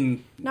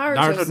seen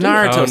Naruto do. sleep.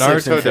 Naruto Oh,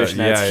 sleeps in Naruto does. fishnets.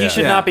 Yeah, He yeah.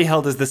 should Yeah. not be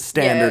held as the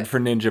standard Yeah. for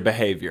ninja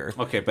behavior.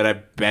 Okay, but I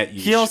bet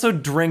you. He also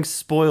drinks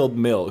spoiled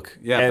milk.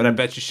 Yeah, and but I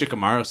bet you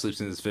Shikamaru sleeps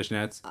in his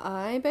fishnets.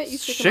 I bet you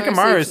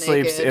Shikamaru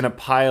sleeps naked. in a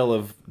pile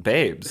of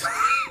babes.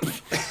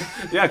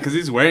 Yeah, because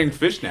he's wearing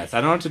fishnets.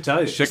 I don't know what to tell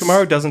you.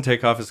 Shikamaru doesn't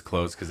take off his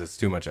clothes because it's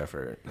too much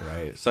effort,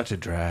 right? Such a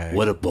drag.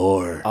 What a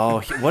bore.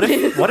 Oh, what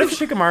if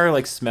Shikamaru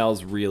like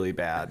smells really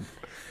bad?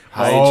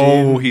 Oh,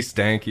 Hygiene. he's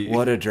stanky.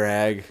 What a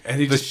drag. And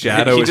he The just,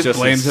 shadow he is just just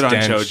a blames it on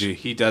stench. Choji.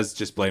 He does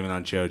just blame it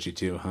on Choji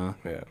too, huh?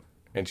 Yeah.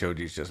 And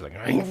Choji's just like,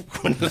 I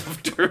wouldn't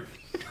left her.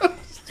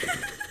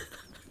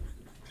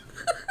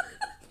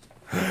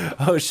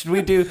 Oh, should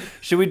we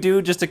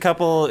do just a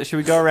couple? Should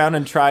we go around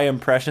and try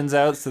impressions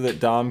out so that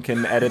Dom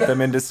can edit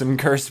them into some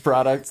cursed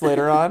products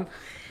later on?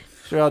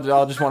 Should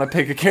I'll just want to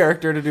pick a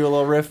character to do a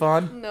little riff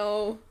on?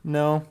 No,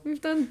 No.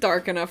 we've done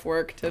dark enough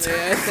work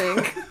today. I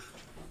think.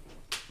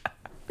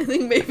 I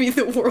think maybe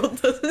the world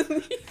doesn't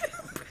need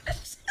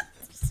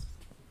impressions.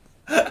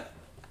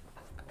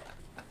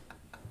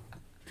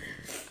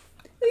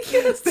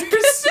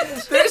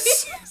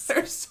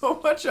 There's so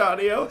much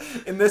audio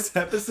in this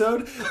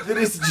episode that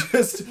is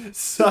just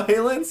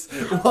silence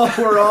while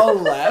we're all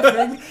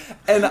laughing,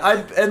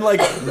 and like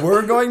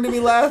we're going to be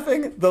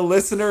laughing, the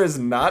listener is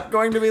not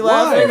going to be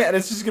laughing, and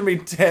it's just gonna be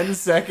 10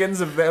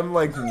 seconds of them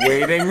like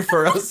waiting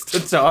for us to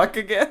talk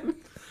again.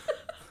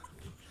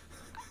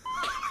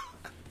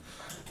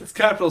 It's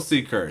capital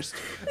C cursed.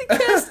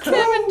 Cast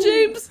Kevin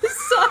James as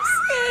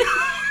Sasuke.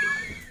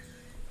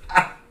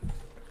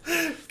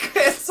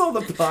 Cancel the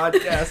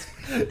podcast.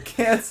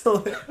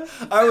 Cancel it.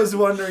 I was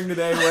wondering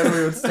today when we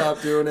would stop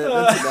doing it.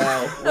 It's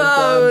now. We're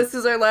Oh, done. this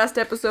is our last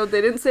episode.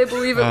 They didn't say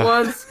believe it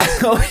once,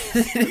 Oh,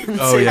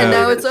 yeah. and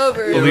now it's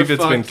over. believe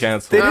it's been fucked. They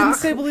canceled. didn't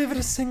say believe it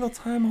a single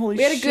time. Holy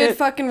We had a shit. good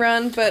fucking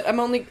run, but I'm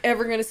only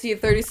ever going to see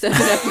 37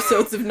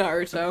 episodes of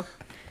Naruto.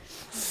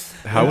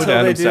 How would Until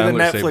Adam they do the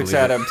Sandler say Netflix believe it?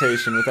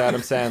 adaptation with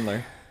Adam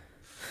Sandler.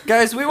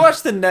 Guys, we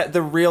watched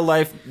the real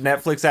life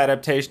Netflix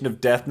adaptation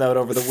of Death Note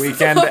over the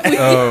weekend,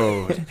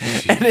 Oh,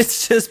 and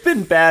it's just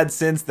been bad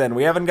since then.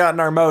 We haven't gotten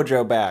our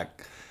mojo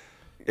back.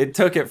 It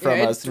took it from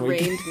Yeah, us. it and we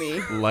drained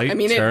me. Light I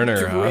mean, Turner,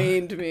 it huh?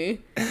 drained me.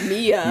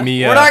 Mia.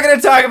 Mia. We're not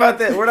gonna talk about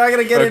that. We're not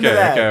gonna get into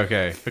that.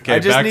 Okay. I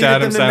just Back needed to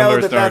Adam them to know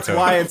Sandler's that that's Naruto.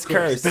 why it's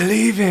cursed.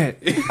 Believe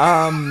it.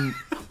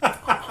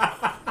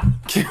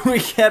 Can we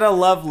get a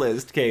love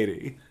list,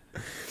 Katie?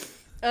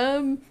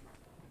 Oh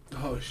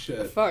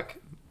shit. Fuck.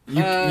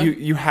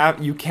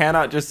 You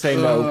cannot just say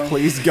no,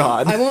 please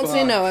God. I won't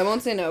say no. I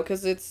won't say no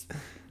because it's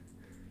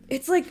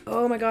like,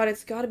 oh my god,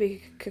 it's got to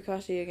be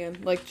Kakashi again.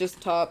 Like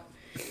just top.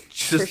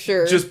 Just, For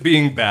sure. Just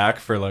being back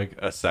for like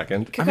a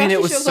second. Kakashi mean, it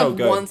was shows so up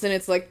good. once and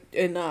it's like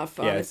enough.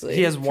 Yeah, Honestly,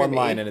 he has for one me.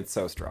 line and it's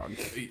so strong.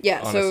 Yeah,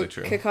 Honestly so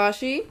true.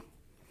 Kakashi,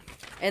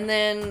 and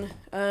then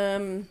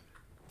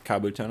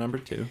Kabuto number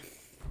 2.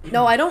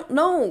 no, I don't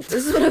know.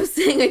 This is what I was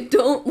saying. I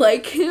don't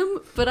like him,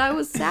 but I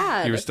was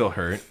sad. You were still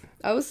hurt.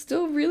 I was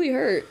still really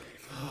hurt.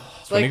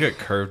 So when you get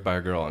curved by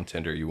a girl on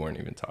Tinder you weren't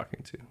even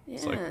talking to.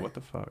 It's Yeah. like, what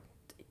the fuck?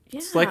 Yeah.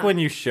 It's like when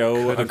you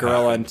show a Could've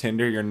girl on happened.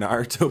 Tinder your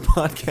Naruto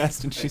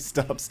podcast and she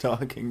stops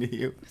talking to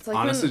you. It's like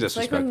Honestly when, it's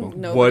like when disrespectful.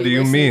 nobody What do you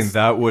listens. mean?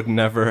 That would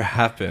never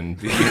happen.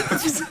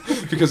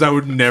 Because I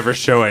would never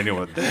show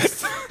anyone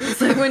this.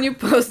 It's like when you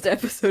post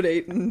episode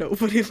 8 and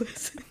nobody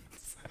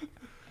listens.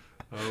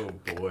 Oh,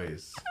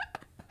 boys.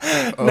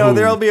 No,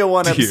 there'll be a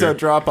one dear. episode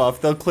drop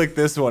off. They'll click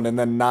this one, and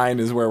then 9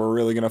 is where we're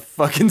really gonna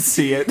fucking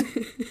see it.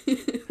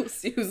 We'll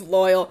see who's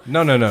loyal.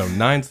 No.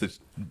 9's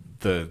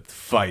the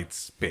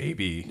fights,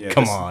 baby. Yeah,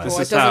 Come this- on. this Well,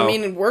 it is doesn't how-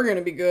 mean we're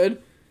gonna be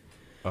good.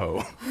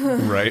 Oh,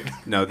 right.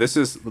 No, this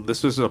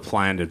was a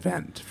planned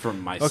event from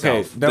myself.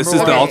 Okay, this number is one.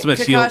 the Okay, ultimate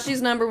heel.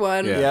 Kakashi's number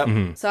 1. Yeah. Yep.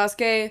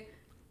 Sasuke,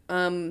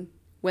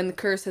 when the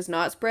curse has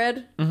not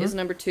spread, is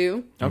number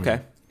 2. Okay.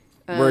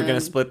 We're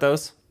gonna split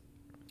those.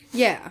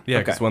 Yeah. Yeah,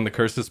 because Okay. when the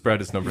curse is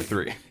spread is number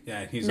 3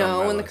 Yeah, he's on No,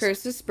 my when the list.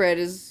 curse is spread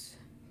is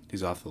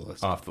He's off the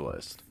list. off the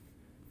list.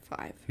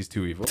 5. He's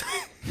too evil.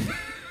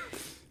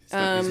 He's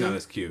not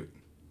as cute.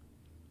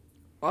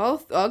 I'll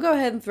go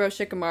ahead and throw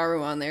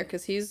Shikamaru on there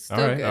because he's still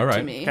Alright, good alright.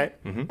 to me.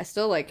 Okay. I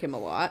still like him a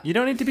lot. You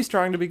don't need to be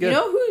strong to be good. You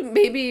know who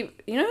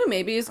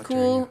maybe is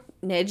cool?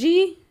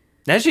 Neji.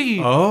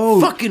 Neji.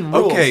 Oh, fucking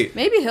rules. Okay,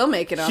 Maybe he'll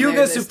make it on there Hyuga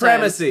this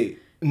supremacy.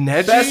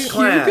 Neji. Best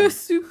clan. Hyuga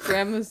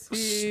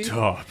supremacy.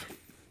 Stop.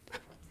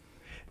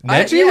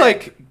 I- Neji yeah.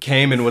 like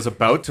came and was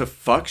about to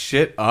fuck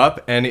shit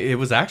up, and it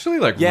was actually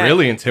like Yeah.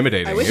 really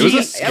intimidating. I wish It was he-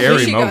 a I scary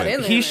wish he got moment.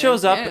 in there. He man.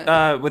 shows up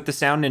Yeah. with the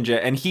Sound Ninja,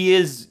 and he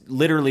is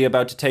literally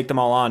about to take them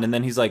all on, and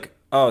then he's like,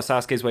 "Oh,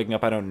 Sasuke's waking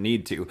up. I don't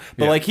need to."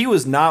 But Yeah. like, he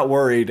was not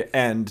worried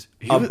and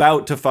was-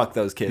 about to fuck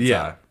those kids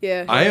Yeah, up.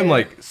 Yeah, I am yeah.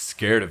 like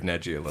scared of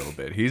Neji a little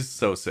bit. He's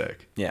so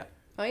sick. Yeah.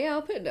 Oh yeah,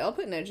 I'll put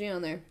Neji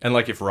on there. And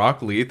like, if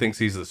Rock Lee thinks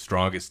he's the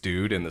strongest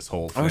dude in this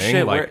whole thing, Oh,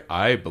 shit, like where-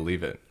 I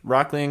believe it.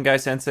 Rock Lee and Guy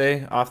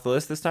Sensei off the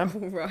list this time.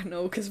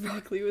 No, because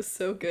Rock Lee was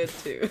so good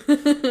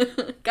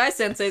too. Guy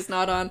Sensei's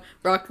not on.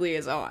 Rock Lee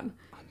is on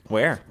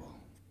Where?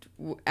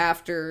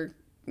 after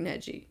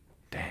Neji.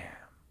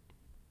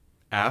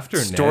 After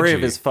Story Neji,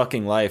 of his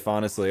fucking life,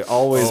 honestly.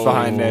 Always Oh,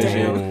 behind Neji.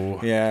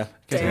 damn. Yeah.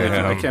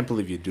 Damn. I can't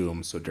believe you do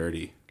him so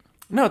dirty.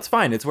 No, it's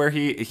fine. It's where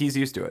he's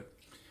used to it.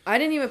 I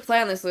didn't even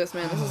plan this list,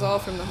 man. This is all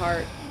from the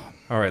heart.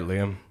 All right,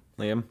 Liam,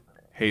 Liam.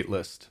 hate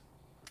list.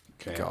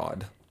 Okay.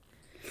 God.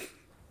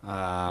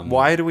 Um,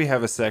 Why do we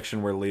have a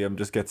section where Liam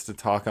just gets to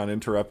talk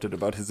uninterrupted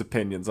about his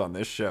opinions on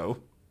this show?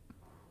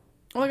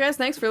 Well, guys,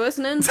 thanks for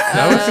listening.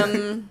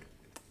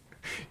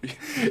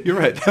 You're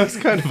right. That was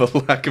kind of a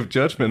lack of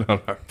judgment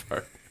on our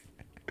part.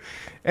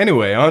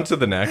 Anyway, on to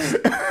the next.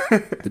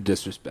 the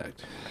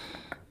disrespect.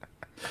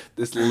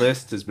 This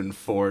list has been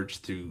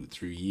forged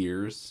through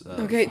years.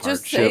 Of Okay, just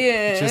hardship.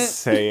 say it. Just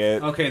say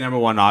it. Okay, number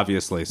one,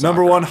 obviously.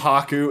 Number Sakura. one,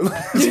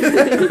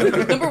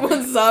 Haku. Number 1,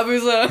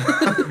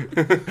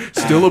 Zabuza.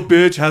 Still a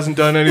bitch. Hasn't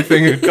done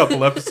anything in a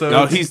couple episodes.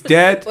 No, he's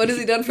dead. What has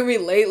he done for me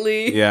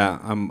lately? Yeah,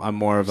 I'm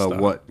more of a Stop.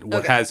 what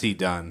Okay. has he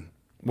done?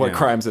 What Yeah.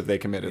 crimes have they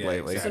committed Yeah,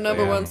 lately? exactly. So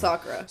number Yeah. 1,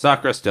 Sakura.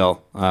 Sakura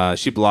still.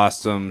 She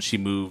blossomed. She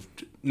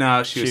moved.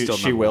 No, she was still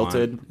She number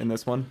wilted in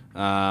this one.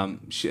 one.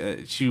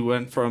 She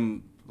went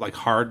from like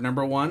hard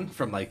number one,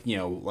 from like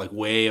like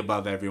way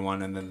above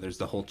everyone, and then there's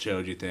the whole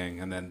Choji thing,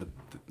 and then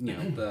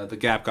the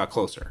gap got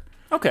closer.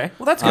 Okay,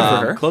 well that's good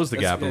for her. Close the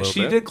gap a little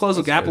She bit. did close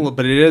the That's gap good. a little,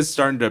 but it is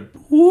starting to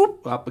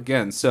whoop up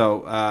again.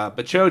 So,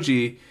 but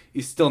Choji,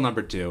 he's still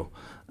number 2.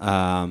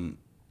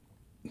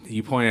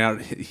 You pointed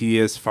out he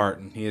is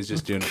farting. He is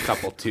just doing a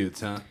couple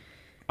toots, huh?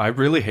 I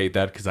really hate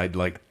that because I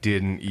like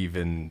didn't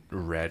even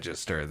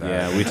register that.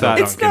 Yeah, we thought-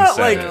 It's Duncan not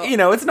said like it.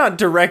 it's not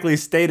directly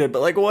stated,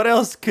 but like what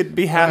else could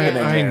be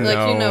happening I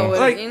there? know. Like,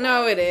 Like- you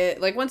know it is.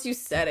 Like, once you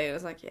said it, it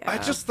was like, yeah. I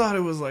just thought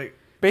it was like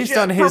Based jet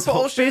on his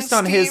propulsion, based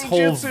on his steam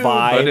whole jutsu.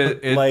 vibe, But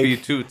it'd like be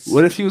toots.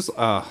 What if he was? be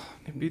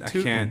I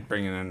tootin'. can't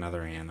bring in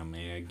another anime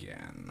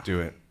again.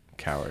 Do it,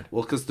 coward.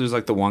 Well, because there's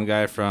like the one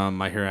guy from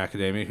My Hero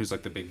Academia who's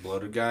like the big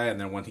bloated guy,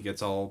 and then when he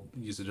gets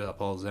uses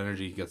up all his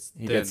energy, he gets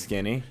he thin. gets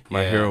skinny.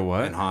 My Hero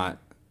what? And hot.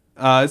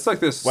 It's like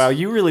this. Wow,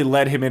 you really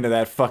led him into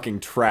that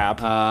fucking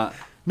trap.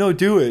 No,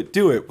 do it.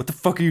 What the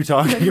fuck are you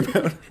talking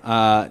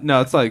about?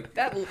 No, it's like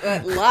That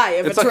lie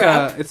of it's a like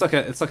trap. it's like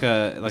Is an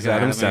Adam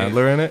anime.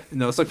 Sandler in it?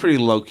 No, it's like pretty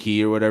low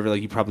key or whatever.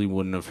 Like you probably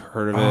wouldn't have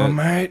heard of Oh, it.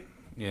 mate.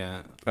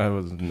 Yeah. That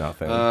was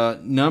nothing.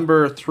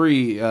 Number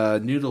 3,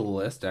 new to the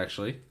list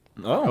actually.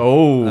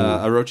 Oh.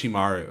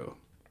 Orochimaru.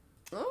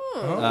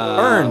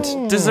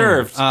 Earned.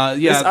 Deserved. Yeah.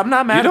 This- I'm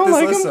not mad You at don't this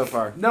like list him? so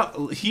far.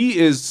 No, he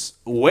is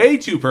way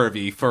too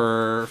pervy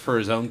for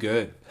his own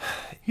good.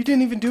 He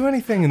didn't even do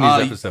anything in these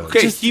episodes.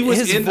 Okay, Just he was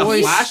his in the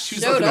voice flash. He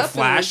was like showed in a up and was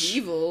flash.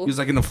 evil. He was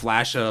like in a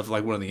flash of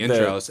like one of the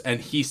intros, and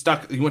he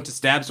went to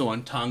stab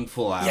someone, tongue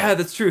full out. Yeah,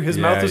 that's true. His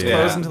Yeah, mouth was yeah.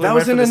 closed until That he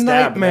was went in for the a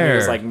stab, and then he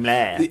was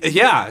nightmare. like, meh.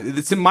 Yeah,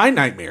 it's in my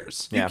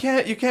nightmares.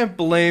 Yeah. You can't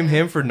blame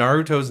him for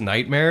Naruto's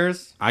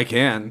nightmares. I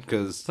can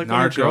because It's like when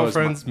your Naruto is my-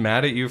 girlfriend's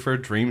mad at you for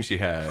a dream she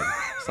had.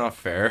 It's not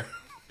fair.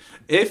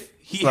 if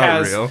he not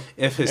has real.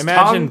 if his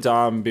Imagine tongue.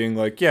 Dom being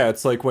like, yeah,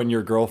 it's like when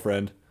your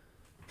girlfriend.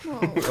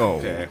 Oh,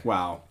 Okay,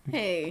 wow.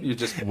 Hey. You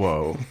just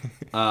whoa.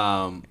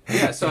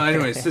 yeah. So,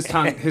 anyways, his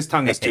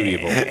tongue is too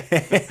evil.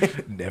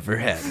 Never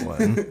had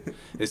one.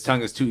 His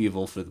tongue is too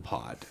evil for the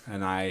pod,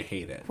 and I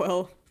hate it.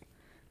 Well.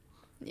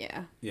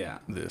 Yeah. Yeah.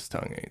 This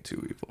tongue ain't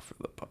too evil for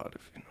the pod,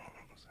 if you know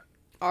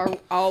what I'm saying.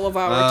 All of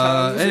our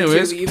tongues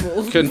anyways, are too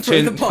evil for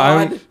contin- the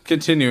pod.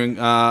 Continuing.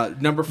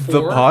 Number 4.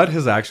 The pod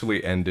has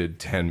actually ended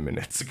 10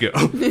 minutes ago.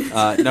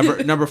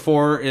 Number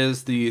 4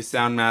 is the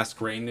Sound Mask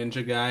Rain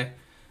Ninja guy.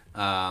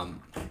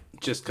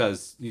 Just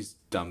because he's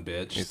dumb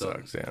bitch. He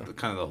sucks, yeah.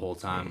 Kind of the whole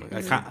time.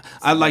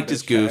 I liked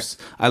his goofs.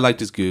 I liked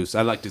his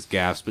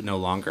gaffes, but no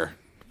longer.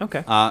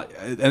 Okay.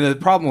 And the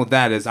problem with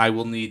that is I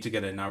will need to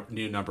get a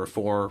new number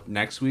 4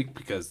 next week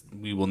because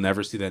we will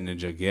never see that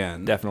ninja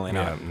again. Definitely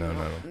not.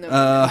 Yeah,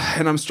 no.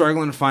 And I'm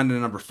struggling to find a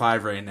number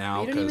 5 right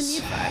now You don't even because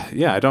need 5.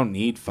 yeah, I don't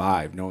need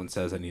 5. No one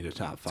says I need a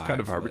top 5. kind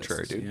of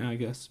arbitrary, dude. Yeah, I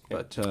guess.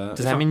 But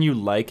Does that mean you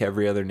like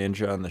every other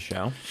ninja on the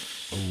show?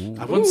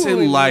 I wouldn't say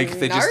like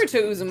they just.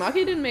 Naruto Uzumaki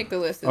didn't make the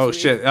list this Oh week.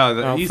 shit!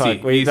 Oh, easy,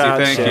 fuck. We easy. got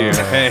Thank shit.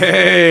 you.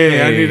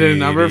 Hey, I needed a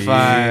number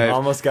 5.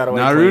 Almost got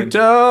away clean.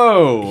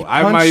 Naruto.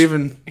 I might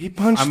even. He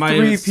punched I might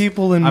 3 even-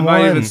 people in I one.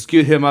 might even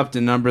scoot him up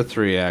to number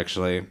 3.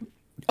 Actually,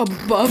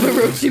 Above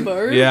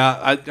Orochimaru?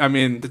 yeah. I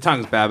mean, the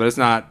tongue's bad, but it's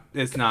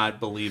not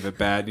believe it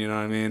bad. You know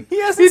what I mean? He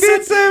hasn't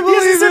did say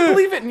believe it.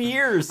 believe it in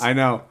years. I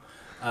know.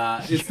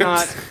 It's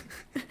not.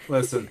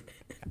 Listen.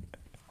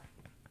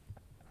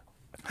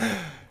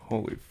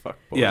 Holy fuck,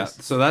 boys. Yeah.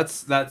 So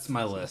that's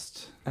my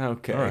list.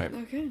 Okay. All right.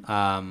 Okay.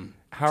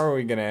 How are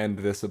we going to end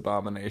this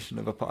abomination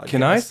of a podcast?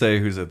 Can I say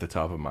who's at the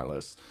top of my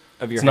list?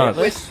 Of your It's not-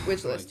 hate list?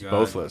 Which list?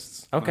 Both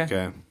lists. Okay.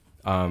 Okay.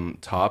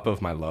 Top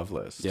of my love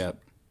list Yep.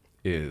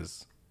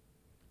 is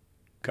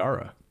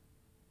Gara.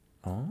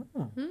 Oh.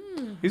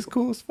 He's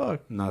cool as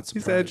fuck. Not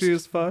He's surprised. edgy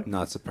as fuck.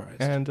 Not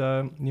surprised. And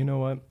you know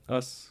what?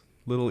 Us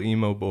little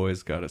emo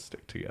boys gotta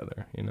stick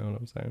together. You know what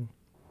I'm saying?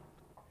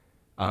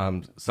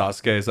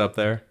 Sasuke's up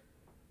there.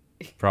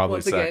 Probably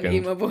Once second. again,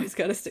 emo boys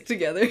gotta stick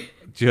together.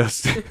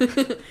 Just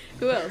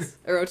Who else?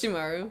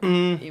 Orochimaru.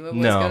 Emo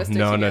boys no, gotta stick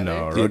no, no, together.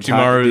 no. The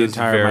Orochimaru the is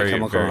entire My very,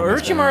 Chemical very.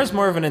 Romance. Orochimaru's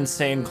more of an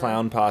insane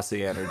clown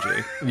posse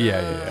energy.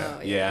 Yeah.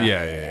 Yeah.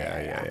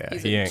 Yeah.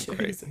 He's He a, ain't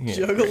great. he's a He ain't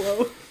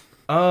juggalo.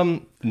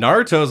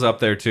 Naruto's up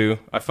there too.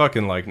 I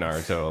fucking like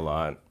Naruto a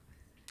lot.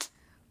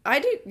 I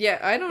did. Yeah,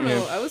 I don't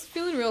know. Yeah. I was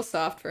feeling real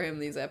soft for him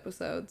these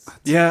episodes.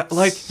 Yeah,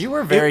 like You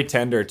were very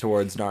tender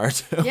towards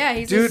Naruto. Yeah,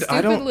 he's Dude, a I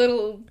stupid don't-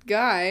 little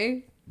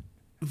guy.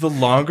 the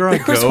longer I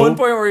There was go, one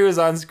point where he was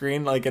on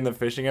screen, like in the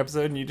fishing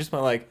episode, and you just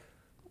went like,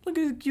 "Look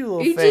at his cute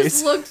little He face."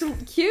 just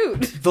looked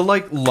cute. the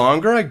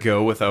longer I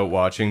go without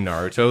watching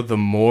Naruto, the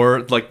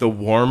more the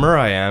warmer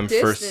I am for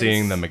Distance.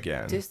 seeing them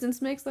again.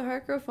 Distance makes the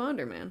heart grow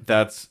fonder, man.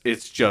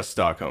 It's just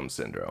Stockholm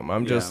syndrome.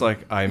 I'm just Yeah. like,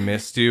 I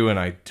missed you and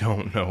I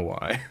don't know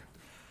why.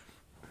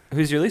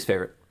 Who's your least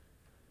favorite?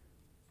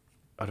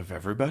 Out of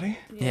everybody,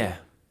 Yeah.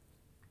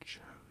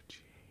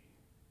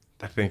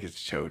 I think it's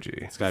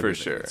Choji It's gotta for be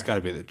sure. It's got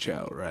to be the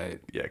Cho, right?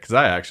 Yeah, because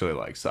I actually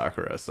like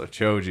Sakura, so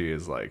Choji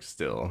is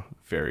still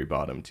very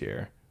bottom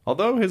tier.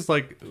 Although his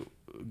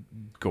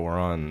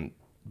Goron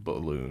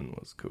balloon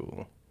was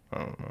cool. I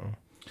don't know.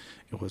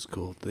 It was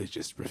cool. They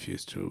just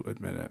refused to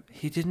admit it.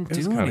 He didn't It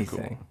was do kinda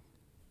anything. cool.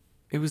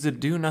 It was a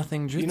do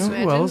nothing jutsu. You know who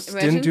Imagine- else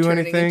imagine didn't do turning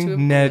anything? into a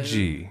balloon.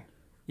 Neji,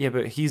 Yeah,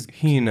 but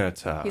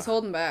Hinata. He's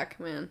holding back,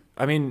 man.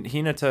 I mean,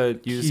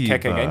 Hinata used Kiba.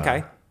 Kekken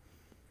Genkai.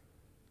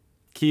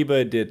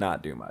 Kiba did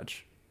not do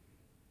much.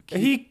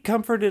 He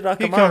comforted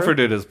Akamaru. He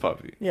comforted his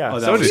puppy. Yeah. Oh,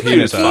 So that did was Even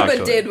cute. Hinata. Kiba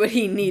actually. did what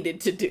he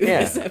needed to do Yeah.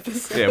 this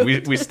episode. Yeah,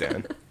 we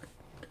stand.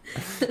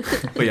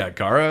 But yeah,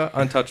 Gara,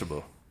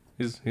 untouchable.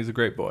 He's a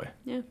great boy.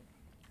 Yeah.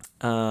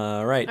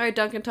 Right. All right,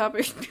 Duncan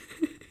Topper.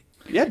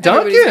 Yeah,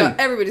 Duncan.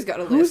 Everybody's got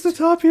a Who's list.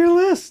 the top of your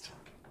list?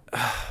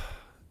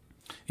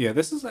 Yeah,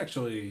 this is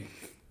actually.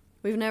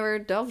 We've never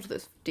delved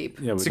this deep.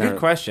 Yeah, It's a good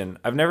question.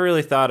 I've never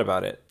really thought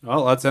about it.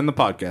 Well, let's end the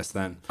podcast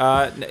then.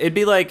 It'd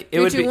be like it 3,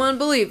 would 2, be 1,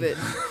 believe it.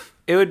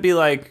 it would be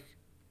like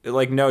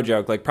no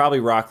joke. Like probably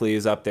Rock Lee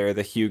is up there.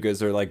 The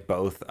Hyugas are like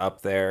both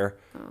up there.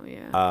 Oh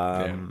yeah.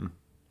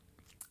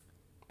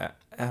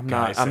 I'm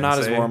not as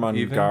Sensei, warm on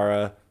even?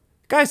 Gara.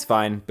 Guy's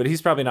fine, but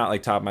he's probably not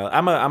like top of my.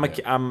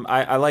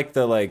 I like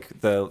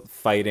the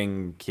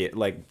fighting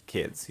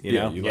kids. You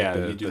know. you Yeah, like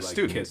you do the like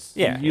students. kids.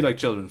 Yeah. You like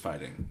children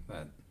fighting.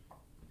 That.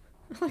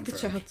 I like the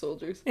child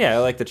soldiers. Yeah, I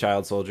like the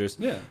child soldiers.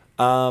 Yeah.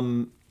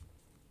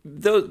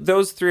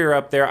 Those three are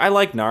up there. I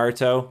like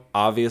Naruto,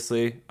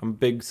 obviously. I'm a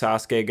big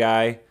Sasuke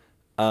guy.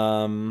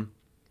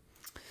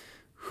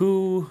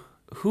 Who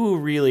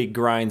really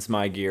grinds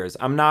my gears?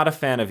 I'm not a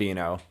fan of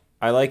Ino.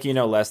 I like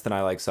Ino less than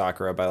I like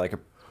Sakura by like a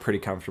pretty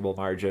comfortable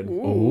margin.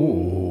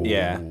 Ooh.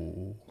 Yeah.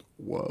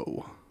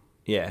 Whoa.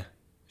 Yeah.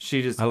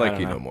 She just I like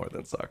don't Ino know. more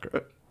than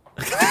Sakura.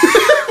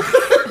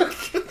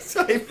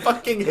 I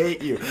fucking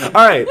hate you.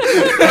 All right.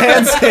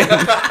 Hands in.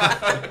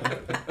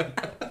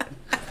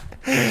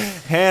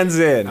 Hands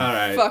in. All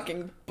right.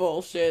 Fucking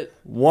bullshit.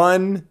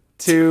 1,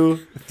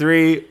 2,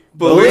 3.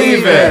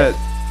 Believe it.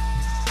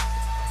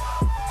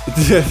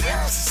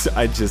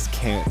 I just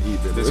can't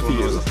even. This with one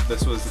you. was.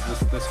 This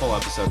whole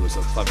episode was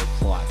a clever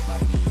plot.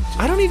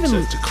 I don't even.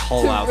 To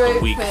call To out the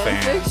write weak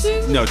fan fans.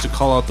 fiction? No, to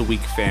call out the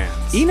weak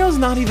fans. Eno's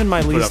not even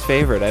my least up-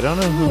 favorite. I don't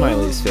know who my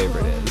least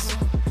favorite is.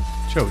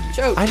 Choji.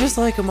 Choji. I just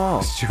like them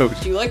all. Do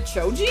Choji. you like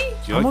Choji?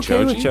 Do you I'm like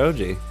okay with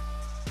Choji? Choji.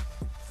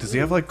 Does he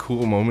have like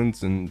cool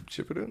moments in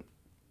Shippuden?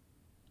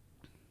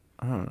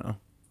 I don't know.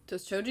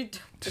 Does Choji?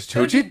 Does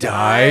Choji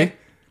die?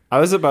 I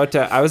was about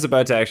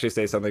to actually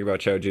say something about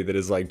Choji that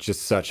is like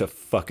just such a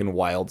fucking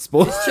wild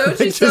spoiler. Choji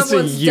Just a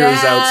someone's years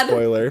out dad?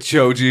 spoiler.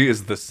 Choji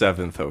is the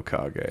 7th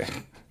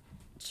Hokage.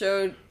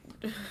 Choji.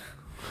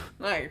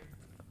 I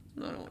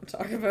don't want to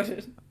talk about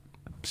it.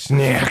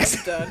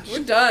 Snacks. Done. We're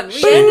done. We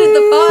ended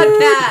the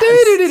podcast.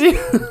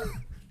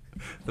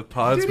 The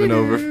pod's been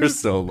over for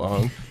so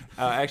long.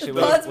 Actually,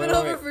 Pod's been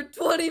over for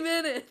 20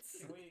 minutes.